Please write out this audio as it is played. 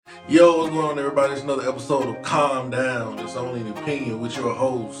Yo, what's going on, everybody? It's another episode of Calm Down. It's only an opinion with your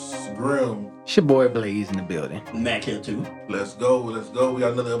host, Grim. It's your boy Blaze in the building. Mac here too. Let's go. We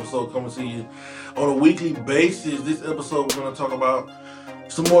got another episode coming to you on a weekly basis. This episode, we're going to talk about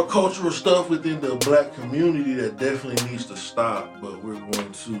some more cultural stuff within the black community that definitely needs to stop, but we're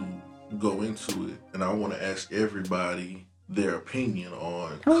going to go into it. And I want to ask everybody their opinion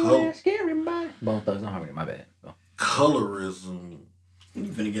on Ask everybody. Both thugs, don't harmony, my bad. Go. colorism. You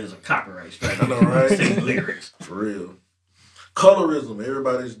finna get us a copyright strike. I know, right? Sing lyrics. For real. Colorism,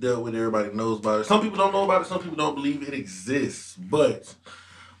 everybody's dealt with it, everybody knows about it. Some people don't know about it, some people don't believe it exists. But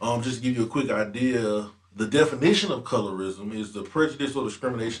just to give you a quick idea, the definition of colorism is the prejudice or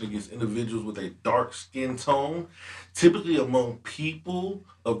discrimination against individuals with a dark skin tone, typically among people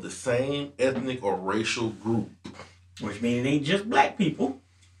of the same ethnic or racial group. Which means it ain't just black people.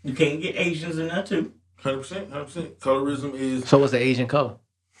 You can't get Asians in there too. 100%, 100%. Colorism is... So what's the Asian color?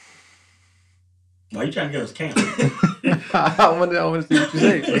 Why you trying to get us canceled? I want to see what you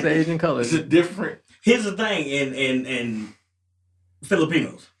say. What's the Asian color? It's a different... Here's the thing, in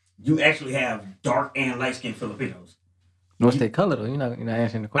Filipinos, you actually have dark and light skinned Filipinos. What's their color though? You're not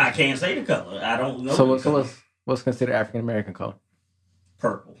answering the question. I can't say the color. I don't know. So what's considered African American color?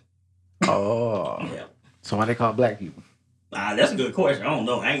 Purple. Oh. Yeah. So why they call black people? That's a good question. I don't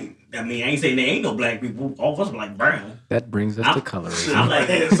know. I ain't saying there ain't no black people. All of us are like brown. That brings us to colorism. I'm like,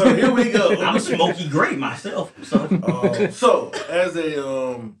 so here we go. I'm smoky gray myself. So So as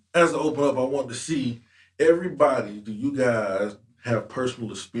to open up, I want to see everybody. Do you guys have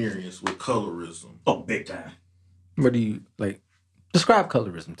personal experience with colorism? oh, big time. What do you like? Describe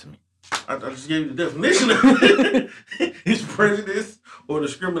colorism to me. I just gave you the definition of it. It's prejudice or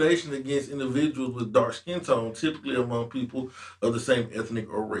discrimination against individuals with dark skin tone, typically among people of the same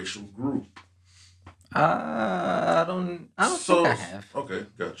ethnic or racial group. I don't think I have. Okay,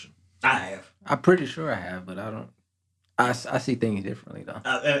 gotcha. I have. I'm pretty sure I have, but I don't. I see things differently though.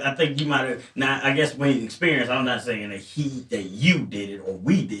 I think you might have. Now, I guess when you experience, I'm not saying that you did it or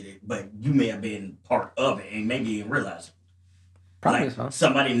we did it, but you may have been part of it and maybe even realize it. Probably Like so.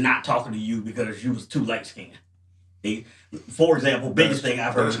 somebody not talking to you because you was too light skinned. For example, biggest thing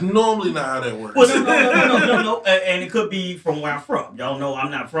I've heard. That's normally not how that works. Well, no. And it could be from where I'm from. Y'all know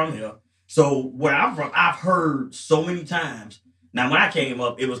I'm not from here. So where I'm from, I've heard so many times. Now, when I came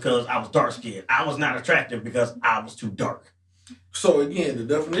up, it was because I was dark skinned. I was not attractive because I was too dark. So again, the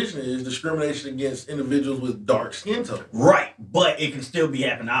definition is discrimination against individuals with dark skin tone. Right, but it can still be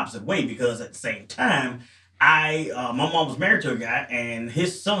happening the opposite way because at the same time, my mom was married to a guy and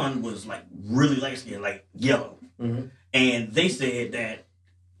his son was like really light skinned, like yellow. Mm-hmm. And they said that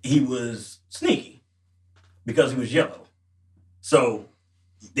he was sneaky because he was yellow. So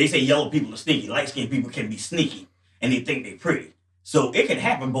they say yellow people are sneaky, light skinned people can be sneaky and they think they're pretty. So it can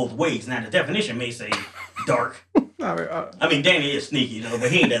happen both ways. Now the definition may say dark. I mean, Danny is sneaky, you know,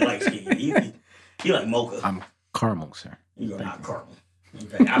 but he ain't that light skinned. He like mocha. I'm caramel, sir. You are not caramel.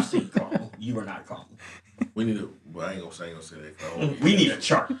 Okay, I've seen caramel. You are not caramel. We need well, I ain't gonna say that. We need a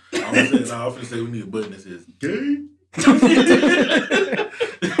chart. I'm gonna say we need a button that says gay.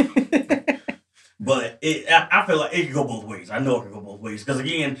 But I feel like it can go both ways. I know it can go both ways. Because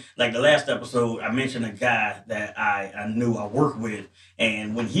again, like the last episode, I mentioned a guy that I knew I worked with.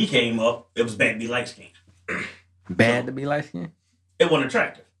 And when he came up, it was bad to be light skinned. Bad to be light skinned? It wasn't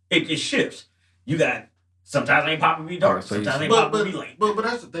attractive. It shifts. You got, sometimes it ain't popular to be dark. So sometimes it ain't popular to be light. But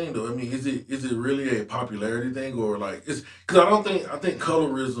that's the thing though. I mean, is it really a popularity thing or like it's because I think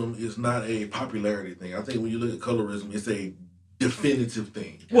colorism is not a popularity thing. I think when you look at colorism, it's a definitive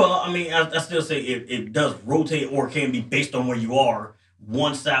thing. Well, I mean, I still say it does rotate or can be based on where you are.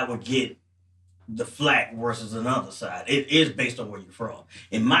 One side would get the flack versus another side. It is based on where you're from.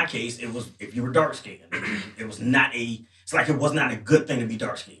 In my case, it was if you were dark skinned. It was not it's like it was not a good thing to be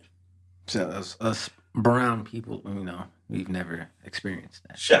dark skinned. So us brown people, we've never experienced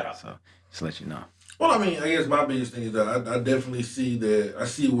that. Shut up. So just to let you know. Well, I mean, I guess my biggest thing is that I definitely see that. I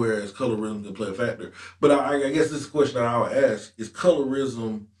see where as colorism can play a factor. But I guess this is a question that I would ask: is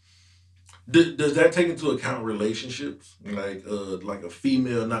colorism? Does that take into account relationships, like a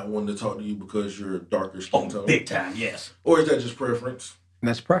female not wanting to talk to you because you're darker skin tone? Big time, yes. Or is that just preference?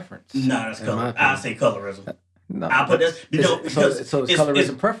 That's preference. No, that's color. I say colorism. No, I put that because so it's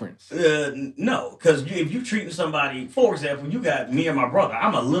colorism preference. No, because if you treating somebody, for example, you got me and my brother.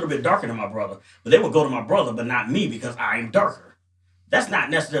 I'm a little bit darker than my brother, but they would go to my brother, but not me because I'm darker. That's not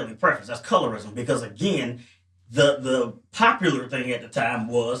necessarily preference. That's colorism because again, the popular thing at the time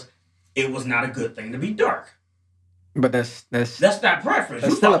was it was not a good thing to be dark. But that's not preference.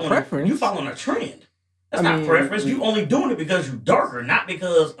 That's still a preference. You following a trend. That's I not mean, preference. You only doing it because you're darker, not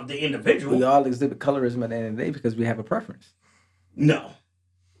because of the individual. we all exhibit colorism at the end of the day because we have a preference. No.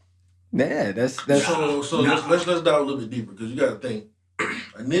 Yeah, that's So Nah. let's dive a little bit deeper because you got to think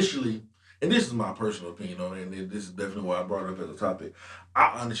initially, and this is my personal opinion on it, and this is definitely why I brought it up as a topic.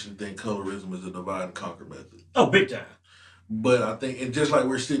 I honestly think colorism is a divide and conquer method. Oh, big time. But I think, and just like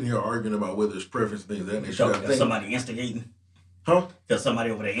we're sitting here arguing about whether it's preference and things of that nature, you got to Because think, somebody instigating. huh? Because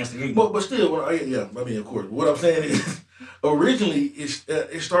somebody over there instigating. But still, yeah, I mean, of course. What I'm saying is, originally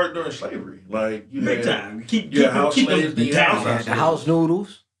it started during slavery. Like you big had, time. Keep house them slaves, then you had down. outside the house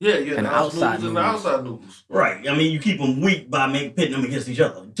noodles. Yeah, And the house outside noodles and the noodles. outside noodles. Right. I mean, you keep them weak by pitting them against each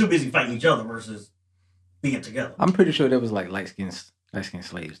other. Too busy fighting each other versus being together. I'm pretty sure there was like light skinned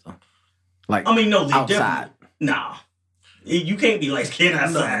slaves though. Like I mean, no, they outside. definitely. Nah. You can't be like skin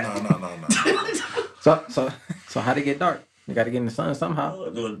outside. No. So how they get dark? You got to get in the sun somehow.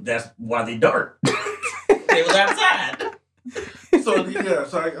 That's why they dark. They was outside. So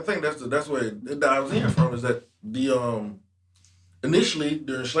I think that's where it dives in from is that the initially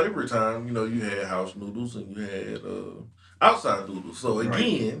during slavery time, you had house noodles and you had outside noodles. So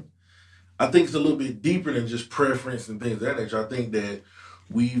again, I think it's a little bit deeper than just preference and things of that nature. I think that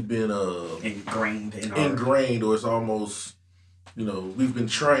we've been ingrained, or it's almost we've been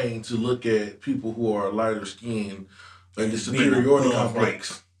trained to look at people who are lighter skinned and the superiority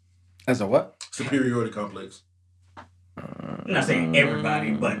complex. As a what? Superiority complex. I'm not saying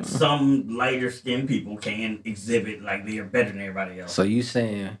everybody, but some lighter skinned people can exhibit like they are better than everybody else. So you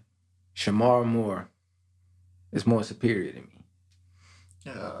saying Shamar Moore is more superior than me?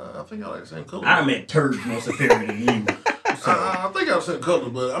 Yeah, I think I like the same color. I meant Turd more superior than you. So. I think I was the same color,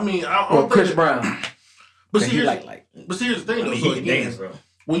 but I mean, I don't think Chris Brown. But see, here's the thing, though. He So can again, dance, bro.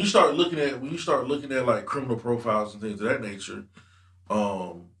 when you start looking at like criminal profiles and things of that nature,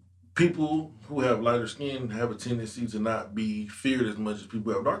 people who have lighter skin have a tendency to not be feared as much as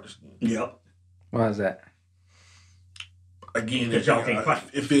people who have darker skin. Yep. Why is that? Again, because y'all can't fight.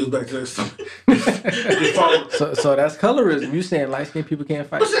 It feels back to that. So that's colorism. You saying light skinned people can't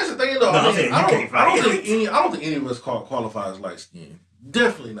fight? But that's the thing, though. I don't think any of us qualify as light skin.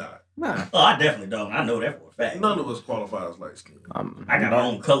 Definitely not. Nah. Oh, I definitely don't. I know that for a fact. None of us qualify as light skin. I got my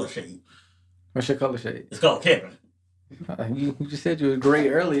own color shade. What's your color shade? It's called Kevin. You just said you were gray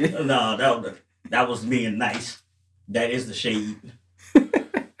earlier. No, that was being nice. That is the shade.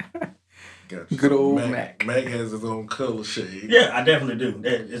 Gotcha. Good old Mac. Mac has his own color shade. Yeah, I definitely do.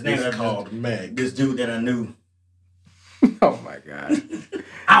 His name is called Mac. This dude that I knew. Oh my God.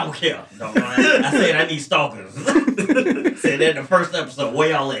 I don't care. I said I need stalkers. Said that in the first episode.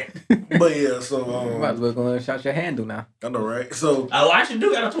 Where y'all at? But yeah, so might as well go and shout your handle now. I know, right? So I actually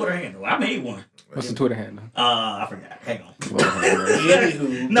do got a Twitter handle. I made one. What's the Twitter handle? I forgot. Hang on.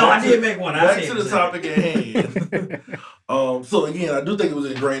 Anywho, no, I did make one. Back to the topic at hand. So again, I do think it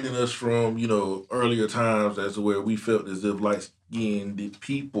was ingrained in us from earlier times as to where we felt as if light-skinned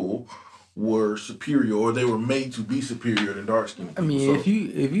people were superior, or they were made to be superior than dark-skinned people. I mean,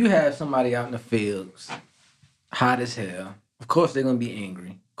 if you have somebody out in the fields, hot as hell, of course they're gonna be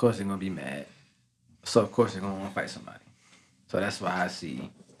angry. Of course they're gonna be mad. So of course they're gonna want to fight somebody. So that's why I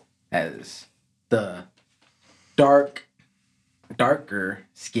see as the darker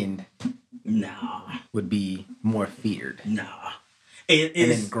skinned would be more feared. Nah. And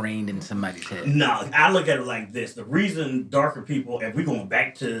ingrained in somebody's head. No, I look at it like this. The reason darker people, if we're going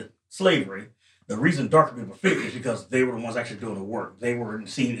back to slavery, the reason darker people feared is because they were the ones actually doing the work. They were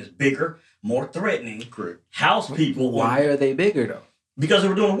seen as bigger, more threatening. Correct. House people. Why are they bigger though? Because they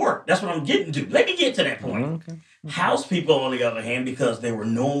were doing the work. That's what I'm getting to. Let me get to that point. Okay. House people, on the other hand, because they were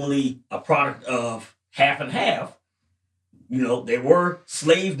normally a product of half and half, they were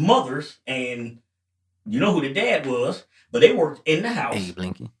slave mothers, and you know who the dad was, but they worked in the house. Hey,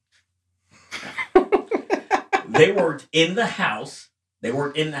 Blinky. They worked in the house. They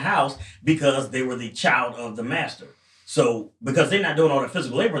worked in the house because they were the child of the master. So, because they're not doing all the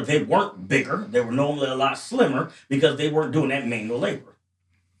physical labor, they weren't bigger. They were normally a lot slimmer because they weren't doing that manual labor.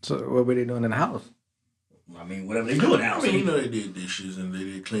 So, what were they doing in the house? I mean, whatever they do in the house. I mean, they did dishes and they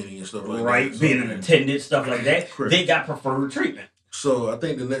did cleaning and stuff like that. Right, being an attendant, stuff like that. Correct. They got preferred treatment. So, I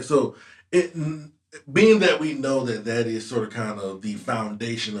think being that we know that is sort of kind of the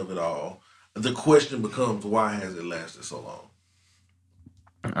foundation of it all, the question becomes, why has it lasted so long?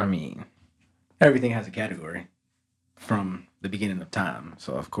 I mean, everything has a category from the beginning of time.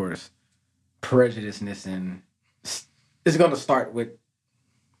 So, of course, prejudiceness and it's going to start with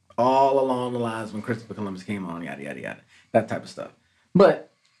all along the lines when Christopher Columbus came on, yada, yada, yada. That type of stuff.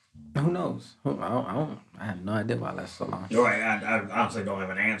 But who knows? I have no idea why it lasted so long. Right, I honestly don't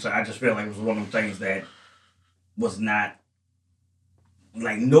have an answer. I just feel like it was one of them things that was not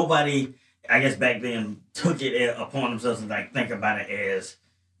like nobody. I guess back then took it upon themselves to like think about it as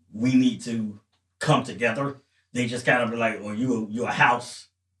we need to come together. They just kind of be like, "Well, you a house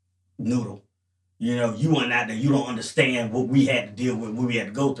noodle. You know, you went out there. You don't understand what we had to deal with, what we had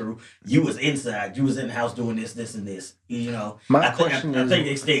to go through. You was inside. You was in the house doing this, this, and this. You know, My I think question I is, think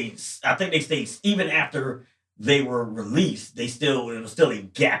they stayed. I think they stayed even after they were released. It was still a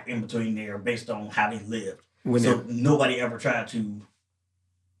gap in between there based on how they lived. when So it, nobody ever tried to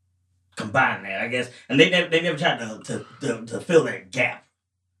combine that, I guess, and they never tried to fill that gap.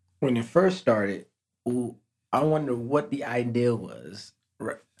 when it first started, I wonder what the idea was,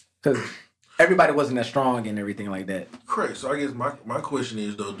 because everybody wasn't as strong and everything like that. Correct. So I guess my question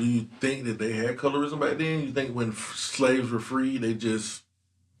is though, do you think that they had colorism back then? You think when slaves were free, they just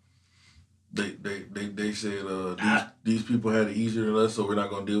they said these people had it easier than us, so we're not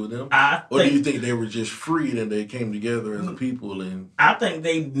going to deal with them? Or do you think they were just freed and they came together as a people? And I think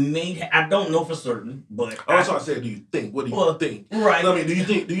they made. I don't know for certain, but I said, do you think? What do you think? Right. I mean, do you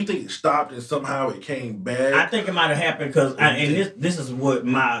think it stopped and somehow it came back? I think it might have happened because, and this is what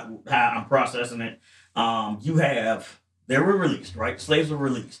how I'm processing it. They were released, right? Slaves were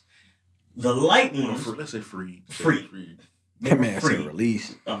released. The light ones, let's say freed. Freed. That man said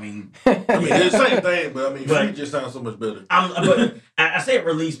release. I mean, it's the same thing, but I mean, free just sounds so much better. But I said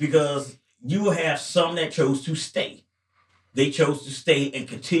release because you have some that chose to stay. They chose to stay and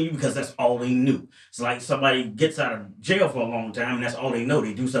continue because that's all they knew. It's like somebody gets out of jail for a long time and that's all they know.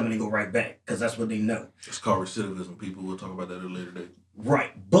 They do something and they go right back because that's what they know. It's called recidivism. People will talk about that at a later date.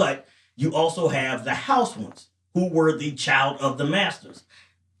 Right. But you also have the house ones who were the child of the masters.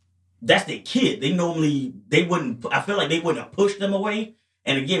 That's their kid. They wouldn't, I feel like they wouldn't have pushed them away.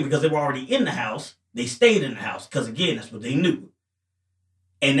 And again, because they were already in the house, they stayed in the house because again, that's what they knew.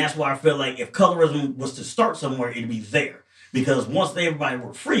 And that's why I feel like if colorism was to start somewhere, it'd be there. Because once everybody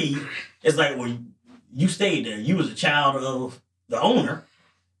were free, it's like, well, you stayed there. You was a child of the owner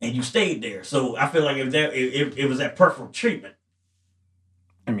and you stayed there. So I feel like if it was that perfect treatment.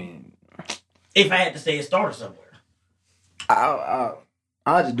 I mean, if I had to say it started somewhere.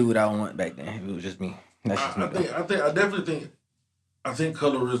 I'll just do what I want back then. If it was just me. That's just me. I think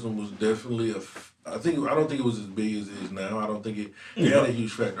colorism was definitely I don't think it was as big as it is now. I don't think it had a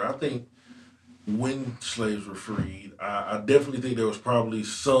huge factor. I think when slaves were freed, I definitely think there was probably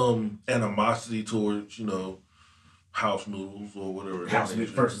some animosity towards, house noodles or whatever. House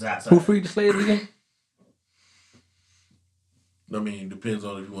noodles versus outside. Who freed the slaves again? I mean, depends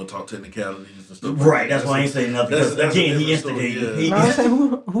on if you want to talk technicalities and stuff. Right, that's why I ain't saying nothing. Because again, he instigated. Yeah. I'm saying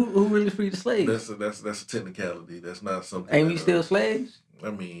who really freed the slaves? That's a technicality. That's not something. Ain't we still slaves?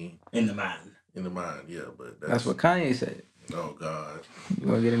 I mean, in the mind. In the mind, yeah, but that's what Kanye said. Oh God, you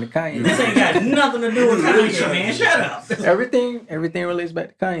gonna get into Kanye? This ain't got nothing to do with Kanye, man. Shut up. Everything relates back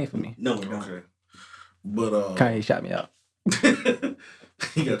to Kanye for me. No, it don't. Okay, but Kanye shot me out.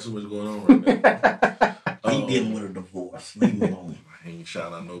 He got too much going on right now. He dealing with a divorce. Leave him alone. He ain't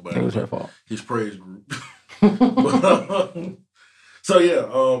shot out nobody. It was her fault. His praise group. So yeah,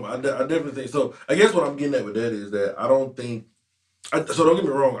 I definitely think so. I guess what I'm getting at with that is that I don't think. So don't get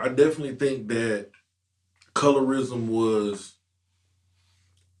me wrong. I definitely think that colorism was.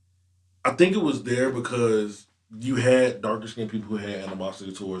 I think it was there because you had darker skinned people who had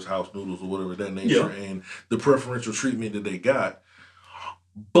animosity towards house noodles or whatever that nature, and the preferential treatment that they got.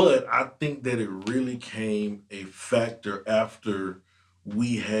 But I think that it really came a factor after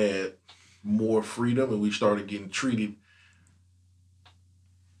we had more freedom and we started getting treated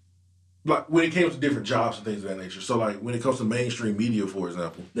like when it came to different jobs and things of that nature. So like when it comes to mainstream media, for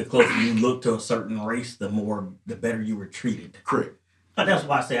example. The closer you look to a certain race, the better you were treated. Correct. But that's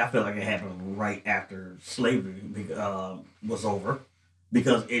why I say I feel like it happened right after slavery was over.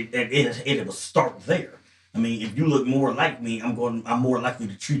 Because it was start there. I mean, if you look more like me, I'm more likely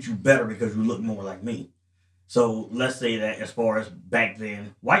to treat you better because you look more like me. So let's say that as far as back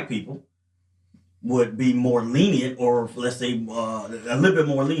then, white people would be more lenient, or let's say a little bit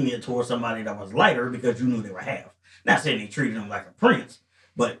more lenient towards somebody that was lighter because you knew they were half. Not saying they treated them like a prince,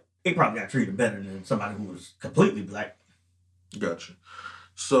 but they probably got treated better than somebody who was completely black. Gotcha.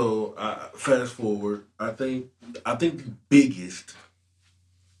 So fast forward, I think the biggest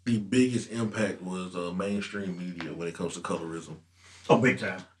impact was mainstream media when it comes to colorism. Oh, big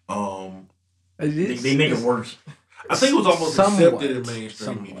time. They make it worse. I think it was almost accepted in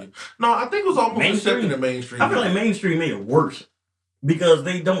mainstream media. No, I think it was almost accepted in mainstream. I feel like mainstream made it worse because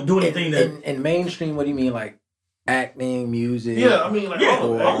they don't do anything in mainstream. What do you mean, like acting, music? Yeah, I mean like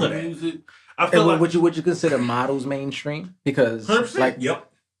all of that. Music. I feel like would you consider models mainstream? Because 100%.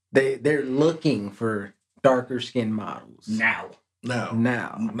 like they're looking for darker skinned models Now.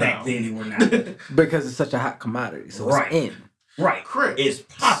 now Back then they were not. because it's such a hot commodity. So Right. it's in. Right. Correct. It's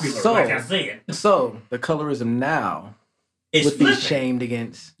popular, So- like I said. So the colorism now It's would be flipping. shamed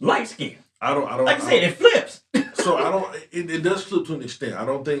against. Light skin. I don't. Like I said, it flips. So I don't. It does flip to an extent. I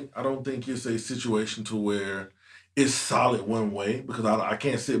don't think it's a situation to where it's solid one way, because I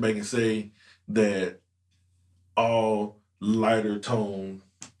can't sit back and say that all lighter tone.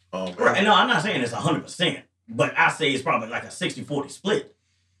 Right. No, I'm not saying it's 100%, but I say it's probably like a 60-40 split.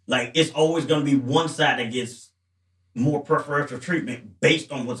 Like, it's always going to be one side that gets more preferential treatment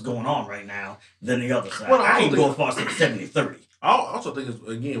based on what's going on right now than the other side. Well, I I ain't don't go as far as 70-30. I also think it's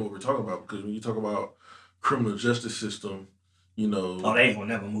again what we're talking about, because when you talk about criminal justice system, you know, Oh, they ain't going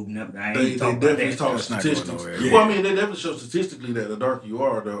to never move nothing. I they ain't talking about definitely that. talk That's not going statistics. nowhere. Yeah. Well, I mean, they definitely show statistically that the darker you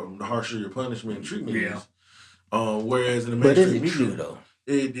are, the harsher your punishment and treatment Yeah. is. Whereas in the But is mainstream it true media, though?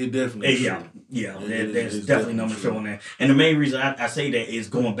 it definitely is Yeah, true. yeah, It there's is definitely numbers true. showing that. And the main reason I say that is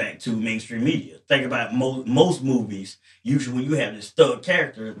going back to mainstream media. Think about most movies, usually when you have this thug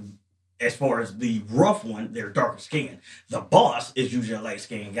character, as far as the rough one, they're darker skinned. The boss is usually a light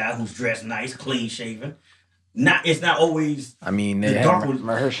skinned guy who's dressed nice, clean shaven. It's not always, I mean, The they had dark one-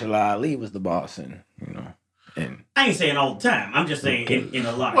 Mahershala Ali was the boss, and and I ain't saying all the time. I'm just saying in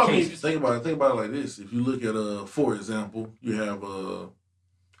a lot Well, of I mean, if you cases. think about it like this. If you look at for example, you have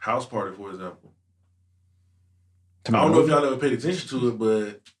House Party, for example. I don't know if y'all ever paid attention to it,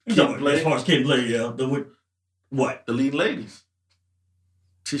 but You Kid know, Blade, as far as Kid Blade, yeah. What? the leading ladies,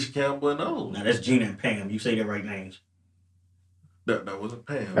 Tisha Campbell and those. Now that's Gina and Pam. You say the right names. That wasn't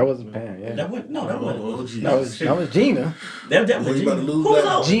Pam. that wasn't Pam. Yeah, That wasn't. No, that wasn't. Oh, geez. that was Gina. That definitely Well, you about to Gina. lose Who's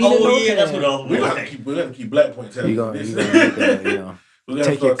that. else? Gina Oh knows yeah, that's that. what We else. gotta keep black points out. You gonna need to, We gotta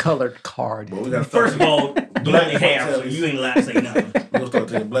take your start- colored card. But we gotta First of all, black point hair, so tallies. you ain't allowed to say nothing. We're gonna start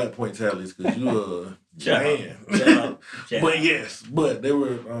taking black point tallies because you Shut man. up. Shut up. Shut But up. yes, but they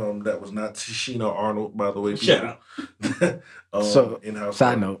were that was not Tashina Arnold, by the way. Shut people. up. So, in-house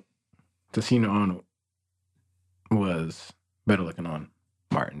Side Arnold. note: Tashina Arnold was better looking on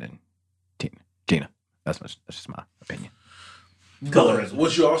Martin than Gina. That's just my opinion. Colorism.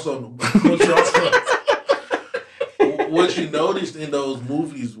 What you noticed in those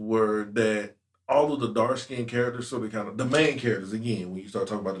movies were that all of the dark skinned characters, sort of kind of the main characters, again, when you start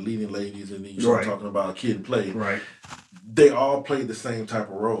talking about the leading ladies and then you start Right. talking about Kid Play, Right. they all played the same type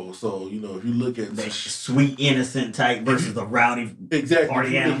of role. So, you know, if you look at That sweet, innocent type versus the rowdy. exactly, Party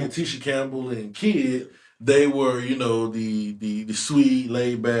if you look animal. at Tisha Campbell and Kid, they were, you know, the sweet,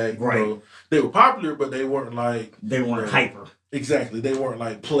 laid back, you Right. know, they were popular, but they weren't like They weren't hyper. exactly. They weren't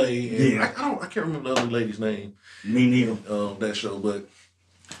like Play. And Yeah. I can't remember the other lady's name. Me neither. That show, but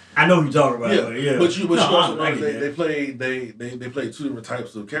I know who you're talking about. yeah, Yeah. but you No, also I know get that. they played two different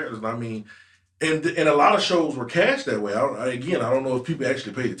types of characters. And I mean, and a lot of shows were cast that way. I don't know if people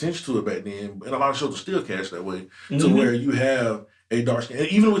actually paid attention to it back then, and a lot of shows are still cast that way to Mhm. where you have a dark skin, and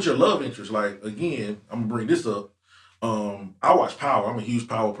even with your love interest. Like again, I'm gonna bring this up. I watch Power. I'm a huge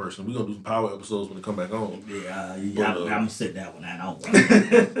Power person. We're gonna do some Power episodes when they come back on. Yeah, But, I'm gonna sit that one out. I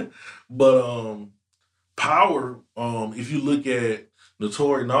don't But Power, if you look at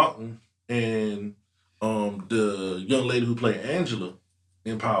Notori Naughton and the young lady who played Angela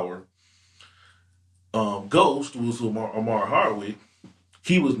in Power, Ghost was Omar Hardwick.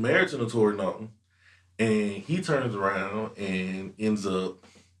 He was married to Notori Naughton, and he turns around and ends up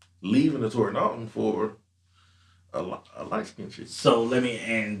leaving Notori Naughton for a light skinned chick. So let me,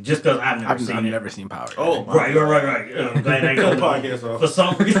 and just because I've never I've seen it. never seen Power. Oh, my Right. God. I'm glad I Cut the got podcast off. For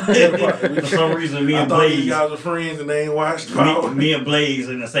some reason, for some reason, me I and thought these Blaze, guys were friends and they ain't watched Power. me and Blaze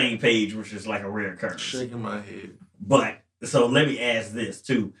in the same page, which is like a rare occurrence. Shaking my head. But so let me ask this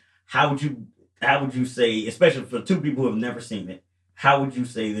too: How would you say, especially for two people who have never seen it, how would you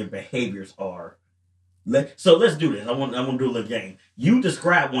say their behaviors are? So let's do this. I want to do a little game. You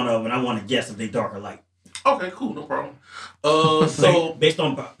describe one of them, and I want to guess if they dark or light. Okay, cool, no problem. So Based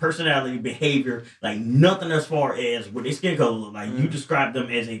on personality, behavior, like nothing as far as what their skin color look like. You describe them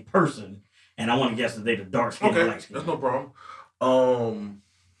as a person, and I want to guess if they're the dark skin or okay, light skin. that's no problem.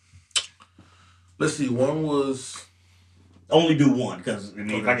 Let's see. One was Only do one, because I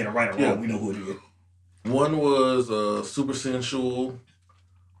mean, if I get it right or wrong, Yeah. we know who it is. one was super sensual.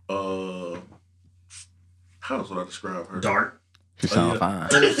 How else would I describe her? Dark. She sound yeah. fine.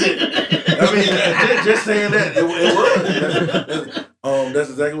 I mean, just saying that it was. That's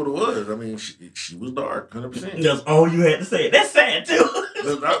exactly what it was. I mean, she was dark, 100%. That's all you had to say. That's sad too.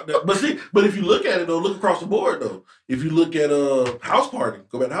 But if you look at it though, look across the board though. If you look at House Party,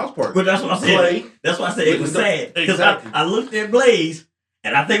 go back to House Party. But that's what I said. Play. That's why I said it was sad. Because Exactly. I looked at Blaze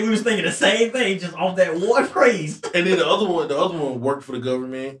And I think we was thinking the same thing, just off that one phrase. And then the other one worked for the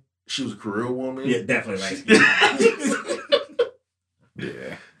government. She was a career woman. Yeah, definitely light skin.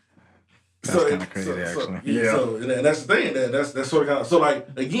 Yeah. That's kind of crazy, actually. Yeah. So, and that's the thing. That's sort of kind of so like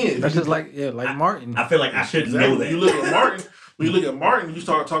again. That's just like Martin. I feel like I should Exactly. know that. When you look at Martin, you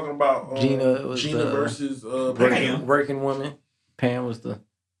start talking about Gina versus Pam. Working woman. Pam was the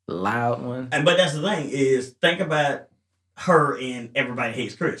loud one. But that's the thing is, think about her in Everybody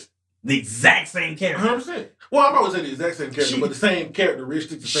Hates Chris. The exact same character. 100%. Well, I'm always saying the exact same character, but the same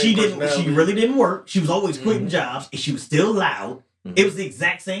characteristics. The same personality. She really didn't work. She was always quitting jobs, and she was still loud. It was the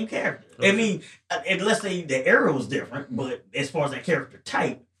exact same character. I mean, and let's say the era was different, but as far as that character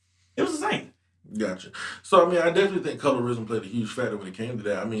type, it was the same. Gotcha. So I mean, I definitely think colorism played a huge factor when it came to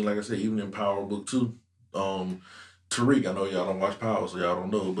that. I mean, like I said, even in Power Book 2, Tariq, I know y'all don't watch Power, so y'all don't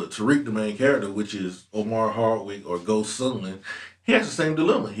know, but Tariq, the main character, which is Omar Hardwick or Ghost Sutherland, he has the same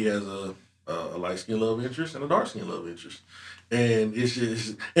dilemma. He has a light-skinned love interest and a dark-skinned love interest. And it's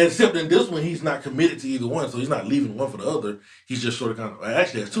just, except in this one, he's not committed to either one, so he's not leaving one for the other. He's just sort of kind of,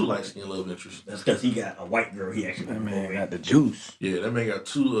 actually has two light-skinned love interests. That's because he got a white girl. He actually That man got the juice. Yeah, that man got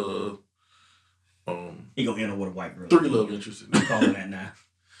two, he gonna end up with a white girl. 3 love interests. I'm calling that now.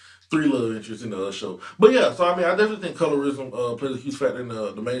 3 love interests in the show. But yeah, so I mean, I definitely think colorism plays a huge factor in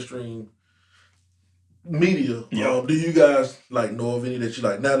the mainstream media. Yeah. Do you guys like know of any that you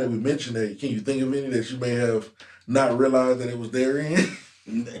like? Now that we mentioned that, can you think of any that you may have not realized that it was therein?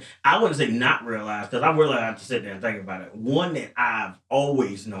 I wouldn't say not realized, because I really have to sit there and think about it. One that I've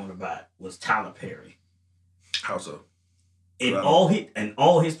always known about was Tyler Perry. How so? In all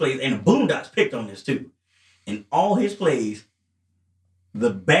his plays, and the Boondocks picked on this too. In all his plays, the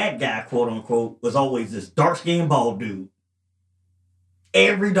bad guy, quote unquote, was always this dark skinned bald dude.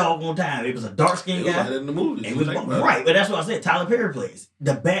 Every doggone time, it was a dark skinned guy. Like in the movies. It was right, but that's what I said. Tyler Perry plays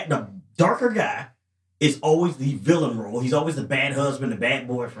the darker guy is always the villain role. He's always the bad husband, the bad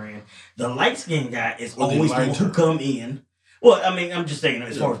boyfriend. The light skinned guy is always the one who come in. Well, I mean, I'm just saying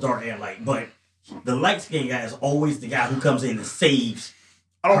as far as dark and light, but the light skinned guy is always the guy who comes in and saves.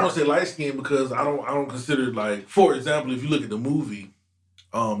 I don't want to say light skinned because I don't consider, like, for example, if you look at the movie,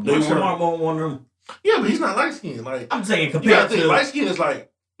 they were one of them. Yeah, but he's not light skinned. Like, I'm saying compared to light skin is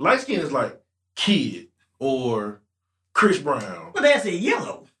like Kid or Chris Brown. But that's a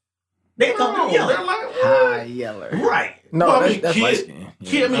yellow. They call them yellow. They're like high yellow. Right. No, well, that's light skin.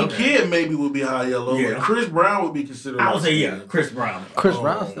 Yeah. Kid maybe would be high yellow, but Chris Brown would be considered. I would say Chris Brown. Chris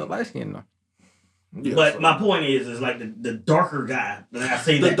Brown's still light skinned though. Yeah, but my point is like the darker guy. And I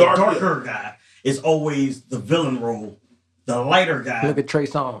say the darker guy is always the villain role. The lighter guy. Look at Trey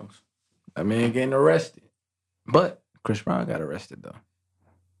Songz. That man getting arrested, but Chris Brown got arrested though.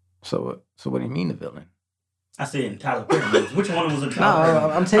 So what do you mean the villain? I said in Tyler Perry. Which one was a Tyler Perry? No,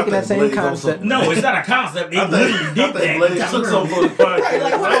 I'm taking that same concept. No, it's not a concept. They literally did that. Blaze took something for the podcast. Right,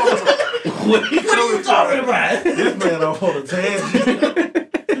 like, what are you talking about? This man off on a tangent.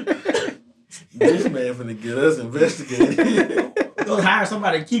 This man finna get us investigated. Go hire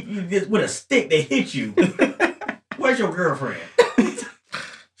somebody to keep you with a stick that hit you. Where's your girlfriend?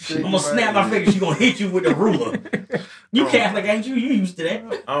 I'm gonna snap my fingers. She gonna hit you with a ruler. You Catholic, ain't you? You used to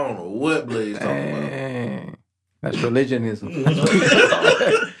that. I don't know what Blaze talking about. That's religionism. I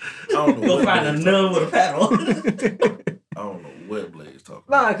don't know. Go find a nun with a paddle. I don't know what Blaze talking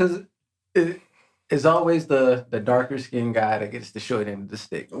about. Nah, because it's always the darker skinned guy that gets the short end of the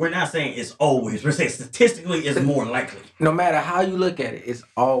stick. We're not saying it's always. We're saying statistically it's more likely. No matter how you look at it, it's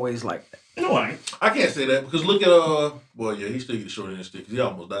always like that. No, I ain't. I can't say that because look at well, yeah, he still get the short end of the stick because he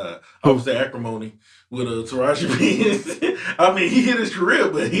almost died. I would say Acrimony with Taraji P. I mean, he hit his career,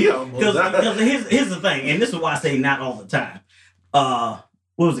 but he almost died. Because here's the thing, and this is why I say not all the time. What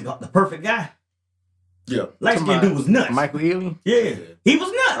was it called? The Perfect Guy. Yeah, light skinned dude was nuts. Michael Ealy. Yeah, he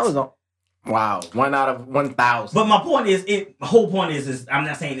was nuts. Wow, 1 out of 1,000. But my point is, the whole point is I'm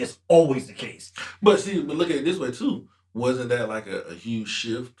not saying it's always the case. But look at it this way too. Wasn't that like a huge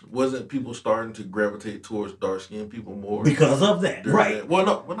shift? Wasn't people starting to gravitate towards dark skinned people more because of that? Right. That? Well,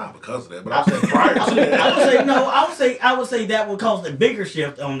 not because of that, but I'm saying prior to that. I would say that would cause a bigger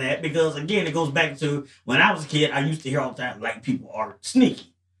shift on that because again, it goes back to when I was a kid. I used to hear all the time like people are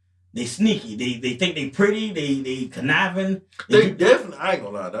sneaky. They sneaky. They think they pretty. They conniving. They definitely. I ain't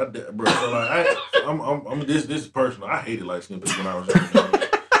gonna lie, bro. I'm this is personal. I hated light skinned people when I was young.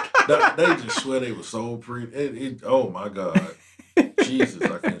 They just swear they were so pretty. Oh my God. Jesus,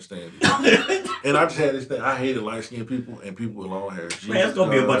 I can't stand it. And I just had this thing. I hated light skinned people and people with long hair. Jesus, man, it's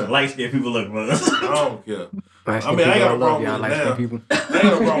gonna be a bunch of light skinned people looking for us. I don't care. Light I skinned mean, I ain't people, got a love problem y'all with it light skinned now. people. I ain't got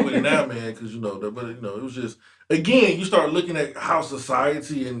no problem with it now, man, because but it was just again, you start looking at how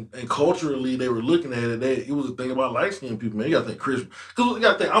society and culturally they were looking at it. It was a thing about light skinned people, man. You gotta think Chris, because you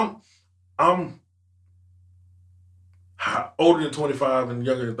gotta think I'm older than 25 and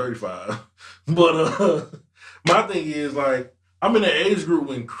younger than 35, but my thing is like I'm in the age group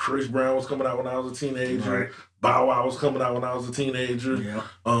when Chris Brown was coming out when I was a teenager. Right. Bow Wow was coming out when I was a teenager. Yeah.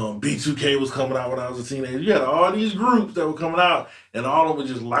 B2K was coming out when I was a teenager. You had all these groups that were coming out, and all of them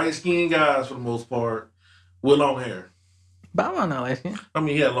were just light-skinned guys for the most part with long hair. Bow Wow not light skinned. I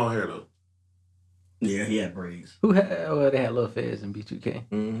mean, he had long hair though. Yeah, he had braids. Who had? Well, they had Lil Fizz and B2K.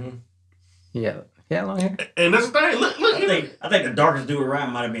 Mm-hmm. Yeah, he had long hair. And that's the thing. Look I think the darkest dude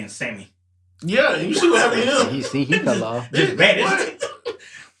around might have been Sammy. yeah, you see what happened to him. He fell off. Just bad.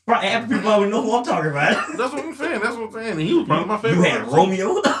 Probably half the people already know who I'm talking about. That's what I'm saying. And he was probably my You favorite. had artist.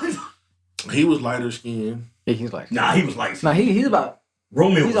 Romeo. He was lighter skinned. Yeah, he's like. Nah, he was like No, he's about.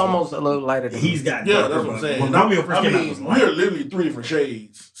 Romeo. He's was almost a little lighter than. He's got Yeah, darker, that's what I'm but saying. When Romeo first came out, was we're like, literally three different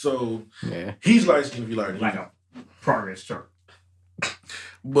shades. So Yeah. he's light skinned if you like. like a progress chart.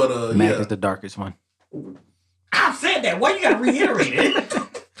 But Mac yeah. is the darkest one. I've said that. Why you gotta reiterate it?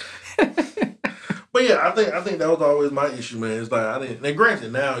 But yeah, I think that was always my issue, man. It's like I didn't. And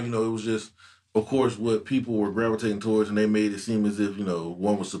granted, now it was just, of course, what people were gravitating towards, and they made it seem as if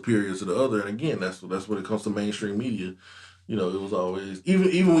one was superior to the other. And again, that's when it comes to mainstream media. It was always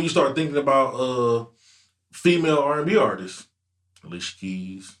even when you start thinking about female R&B artists, Alicia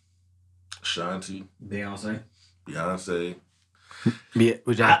Keys, Ashanti, Beyonce. Yeah,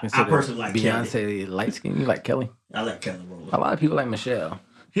 would y'all I consider personally like Beyonce light skin? You like Kelly? I like Kelly Rowland. A lot of people like Michelle.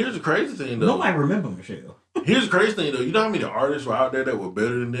 Here's the crazy thing, though. Nobody remember Michelle. Here's the crazy thing, though. You know how many artists were out there that were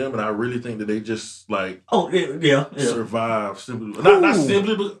better than them, and I really think that they just like Oh yeah. survived simply. Not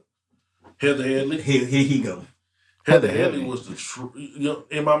simply, but Heather Headley. Here he go. Heather Heather Headley Headley. was the true.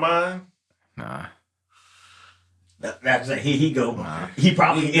 In my mind, Nah. That's it. Here he go. Nah. He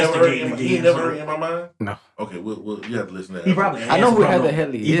probably he never heard instigated he again. never so- heard in my mind. No. Okay, we'll you have to listen to that. He probably. I know who he probably Heather don't-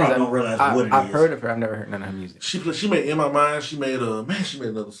 Headley He is. probably don't realize what it is. I've heard of her. I've never heard none of her music. She made In My Mind. She made she made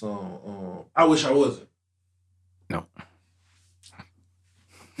another song. I Wish I Wasn't. No.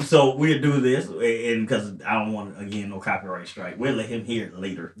 So we'll do this, and because I don't want again no copyright strike, we'll let him hear it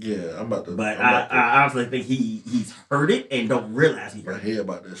later. Yeah, I'm about to. But I'm about to- I honestly think he's heard it and don't realize he my heard it. head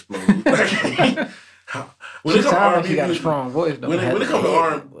about to explode. When She it comes to sounds like R&B she got a music, strong voice though. when it Heather comes to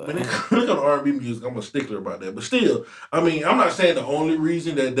Headley, when it comes to R&B music, I'm a stickler about that. But still, I mean, I'm not saying the only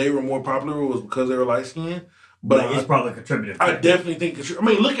reason that they were more popular was because they were light skinned, But it's probably a contributing I factor. definitely think. I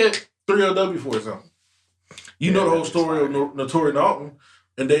mean, look at 3LW for example. You know the whole story of Notori Dalton,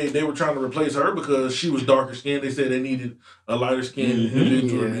 and they were trying to replace her because she was darker skinned. They said they needed a lighter skinned Mhm.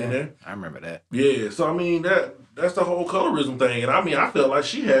 individual to be in Yeah, there. I remember that. Yeah, so I mean that's the whole colorism thing, and I mean I felt like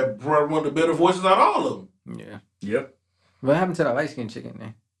she had probably one of the better voices out of all of them. Yeah. Yep. What happened to that light skinned chicken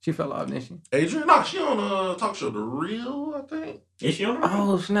there? She fell off, didn't she? Adrian, nah, she on a talk show, The Real, I think. Is she on the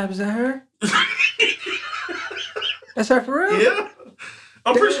Oh snap! Is that her? That's her for real? Yeah,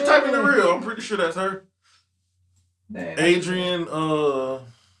 I'm pretty sure. Type in The Real. I'm pretty sure that's her. Damn. Adrian,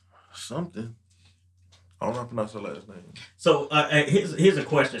 something. I don't know how to pronounce her last name. So here's a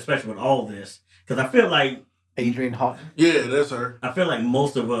question, especially with all this, because I feel like Adrian Houghton. Yeah, that's her.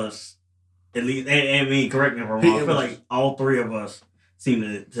 most of us, at least, and I mean, correct me if I'm wrong. I feel like all three of us seem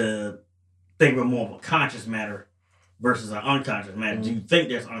to think we're more of a conscious matter versus an unconscious matter. Do you think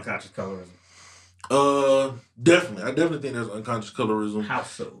there's unconscious colorism? Definitely. I definitely think there's unconscious colorism How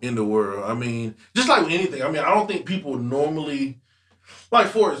so? in the world. I mean, just like with anything. I mean, I don't think people normally, like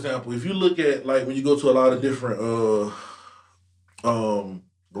for example, if you look at like when you go to a lot of different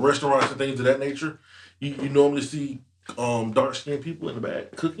restaurants and things of that nature, you normally see dark skinned people in the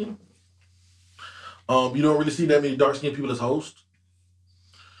back cooking. You don't really see that many dark skinned people as hosts.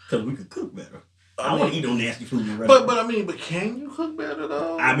 Because we could cook better. I I don't want to mean, eat no nasty food in the restaurant. but can you cook better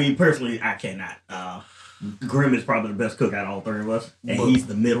though? I mean, personally, I cannot. Grim is probably the best cook out of all three of us, and But- he's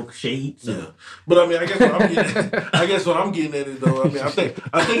the middle shade. So Yeah, but I mean, I guess what I'm getting, at is though. I mean, I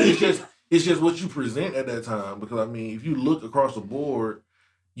think it's just what you present at that time, because I mean, if you look across the board,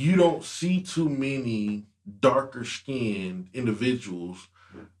 you don't see too many darker skinned individuals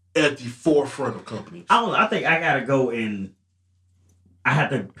at the forefront of companies. I don't know. I think I gotta go and I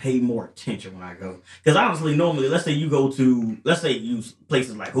have to pay more attention when I go. Because honestly, normally, let's say you use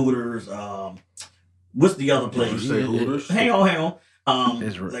places like Hooters. What's the other Did you place? say Hooters? Hang on.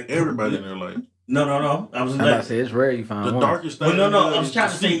 It's Like Everybody in there like No. I was I'm about to like, say it's rare you find the one. darkest thing. well, no. in there I was is trying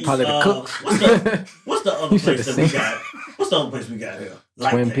to the say, seats. Probably the cooks. what's the other You said place the that we sink. got? What's the other place we got here?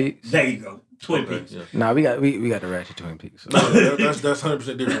 Twin that. Peaks? There you go. Twin Okay, Peaks. yeah. Nah, we got the Ratchet Twin Peaks. No, that's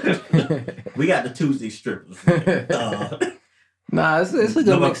 100% different. We got the Tuesday strippers. Nah, it's a good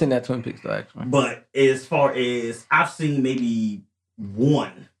No, mix in that Twin Peaks though, actually. But as far as I've seen, maybe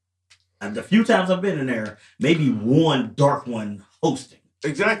one. And the few times I've been in there, maybe one dark one hosting.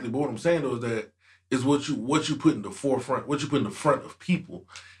 Exactly, but what I'm saying though is that is what you put in the forefront, what you put in the front of people,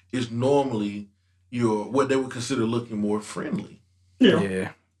 is normally what they would consider looking more friendly.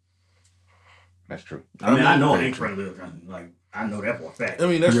 Yeah. That's true. I mean, I know I very ain't true. friendly. Like I know that for a fact. I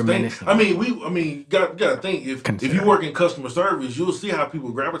mean, that's You're the thing. menacing. I mean, gotta think if you work in customer service, you'll see how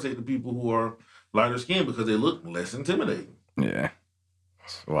people gravitate to people who are lighter skinned because they look less intimidating. Yeah.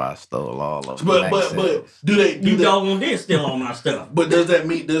 That's why I stole all of But Max's. do they You doggone did steal all my stuff. But does that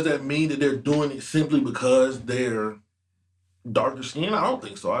mean that they're doing it simply because they're darker skinned? I don't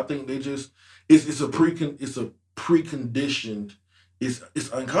think so. I think they just it's a preconditioned,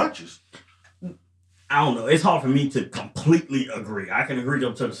 it's unconscious. I don't know. It's hard for me to completely agree. I can agree to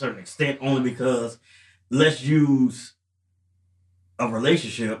a certain extent only because let's use a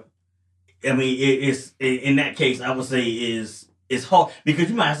relationship. I mean, it's in that case, I would say it's hard because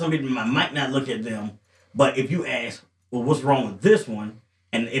you might have somebody that might not look at them, but if you ask, well, what's wrong with this one?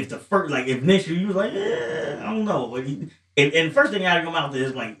 And if the first, like, if initially you was like, I don't know, and the first thing out of your mouth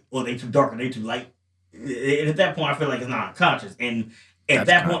is like, well, they too dark or they too light. And at that point, I feel like it's not unconscious. And at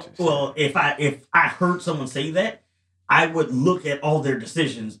that point, well, if I heard someone say that, I would look at all their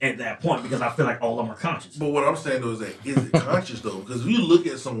decisions at that point because I feel like all of them are conscious. But what I'm saying though is that is it conscious though? Because if you look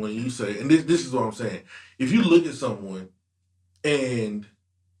at someone, you say, and this is what I'm saying. If you look at someone and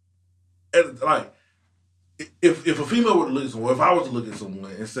like if a female were to look at someone, if I was to look at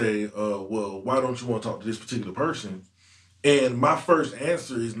someone and say, well, why don't you want to talk to this particular person? And my first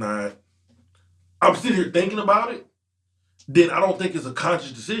answer is not, I'm sitting here thinking about it, then I don't think it's a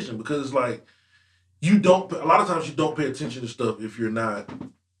conscious decision because it's like a lot of times you don't pay attention to stuff if it's not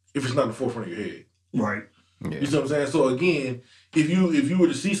in the forefront of your head. Right. Yeah. You see what I'm saying? So again, if you were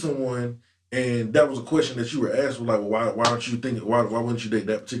to see someone and that was a question that you were asked, like, well, why don't you think why wouldn't you date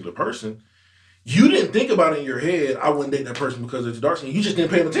that particular person? You didn't think about it in your head, I wouldn't date that person because it's dark skin. You just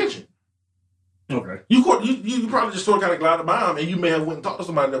didn't pay attention. Okay. You probably just sort of kind of glided by them, and you may have went and talked to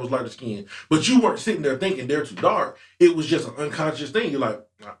somebody that was lighter skinned, but you weren't sitting there thinking they're too dark. It was just an unconscious thing. You're like,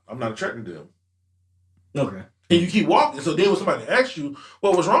 I'm not attracted to them. Okay. And you keep walking. So then when somebody asks you,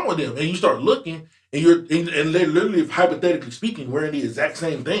 well, what's wrong with them? And you start looking, and they're literally, hypothetically speaking, wearing the exact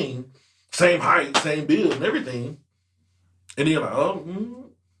same thing, same height, same build, and everything. And then you're like,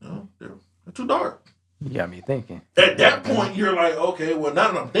 no, they're too dark. You got me thinking. At that point, you're like, okay, well,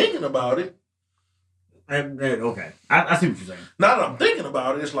 now that I'm thinking about it, Okay. I see what you're saying. now that I'm thinking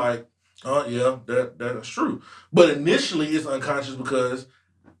about it, it's like, oh, yeah, that's true. But initially, it's unconscious because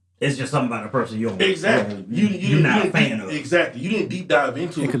It's just something about a person you're exactly you're not a fan of. Exactly, you didn't deep dive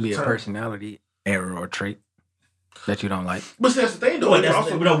into it. It could be a personality error or trait that you don't like. But see, that's the thing, though.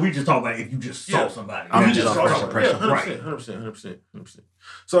 Well, we just talk about if you just saw somebody. I'm You just just off saw first somebody. impression. Yeah, 100%.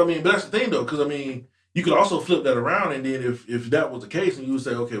 So I mean, but that's the thing though, because I mean, you could also flip that around, and then if that was the case, and you would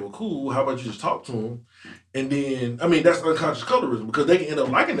say, okay, well, cool. How about you just talk to them, and then I mean, that's unconscious colorism because they can end up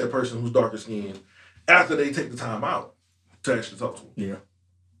liking that person who's darker skinned after they take the time out to actually talk to them. Yeah.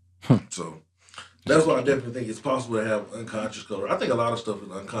 So that's why I definitely think it's possible to have unconscious color. I think a lot of stuff is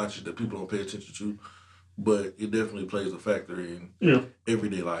unconscious that people don't pay attention to, but it definitely plays a factor in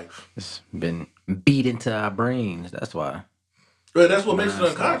everyday life. It's been beat into our brains. That's why. But that's what makes it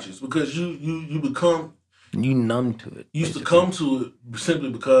unconscious because you become You numb to it. you succumb to it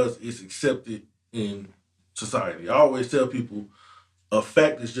simply because it's accepted in society. I always tell people a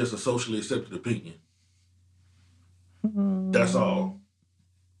fact is just a socially accepted opinion. That's all.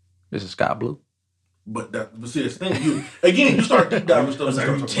 This is sky blue. But see, that's the thing. You start deep diving stuff.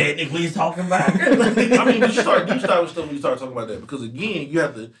 Are you technically talking about I mean, you start deep diving stuff when you start talking about that because again, you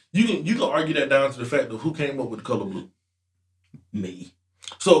can argue that down to the fact of who came up with the color blue. Me.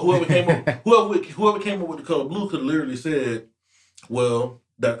 So whoever came up with the color blue could have literally said, "Well,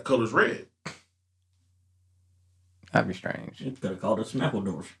 that color's red." That'd be strange. You could have called it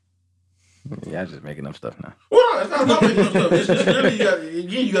Snappledores. Yeah, I'm just making up stuff now. Well, no, it's not making up stuff. It's just really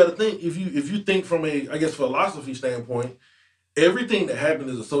you got to think. If you think from a, I guess, philosophy standpoint, everything that happened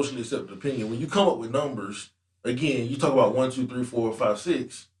is a socially accepted opinion. When you come up with numbers, again, you talk about 1, 2, 3, 4, 5,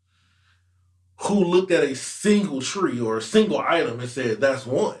 6. Who looked at a single tree or a single item and said that's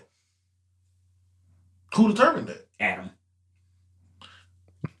one? Who determined that? Adam.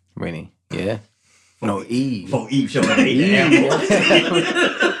 Winnie. Yeah. No, Eve. Before Eve showed up and ate the apple.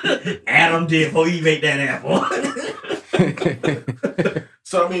 Adam did before Eve ate that apple.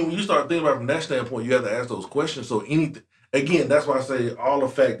 So I mean, when you start thinking about it from that standpoint, you have to ask those questions. So anything, again, that's why I say all the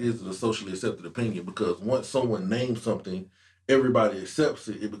fact is a socially accepted opinion, because once someone names something, everybody accepts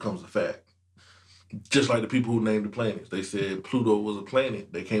it. It becomes a fact. Just like the people who named the planets, they said Pluto was a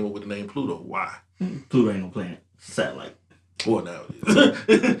planet. They came up with the name Pluto. Why? Pluto ain't no planet. Satellite. Well, now it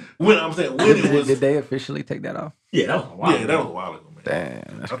is. When I'm saying when it was, Did they officially take that off? Yeah, that was a while. yeah, that was a while ago, man.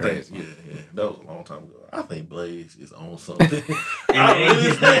 Damn, that's I crazy. think, yeah, that was a long time ago. I think Blaze is on something. And it ain't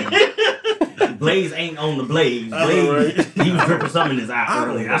his name. Blaze ain't on the Blaze. I know, Blaze, right? he was dripping something in his eye I don't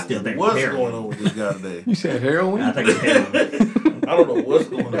earlier. know I still think what's it's heroin. going on with this guy today. You said heroin? I think it's heroin. I don't know what's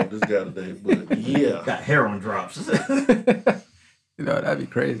going on with this guy today, but yeah. Got heroin drops. You know, that'd be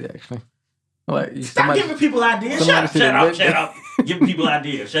crazy, actually. Like, Stop giving people ideas. somebody Shut should up, admit shut up. Giving people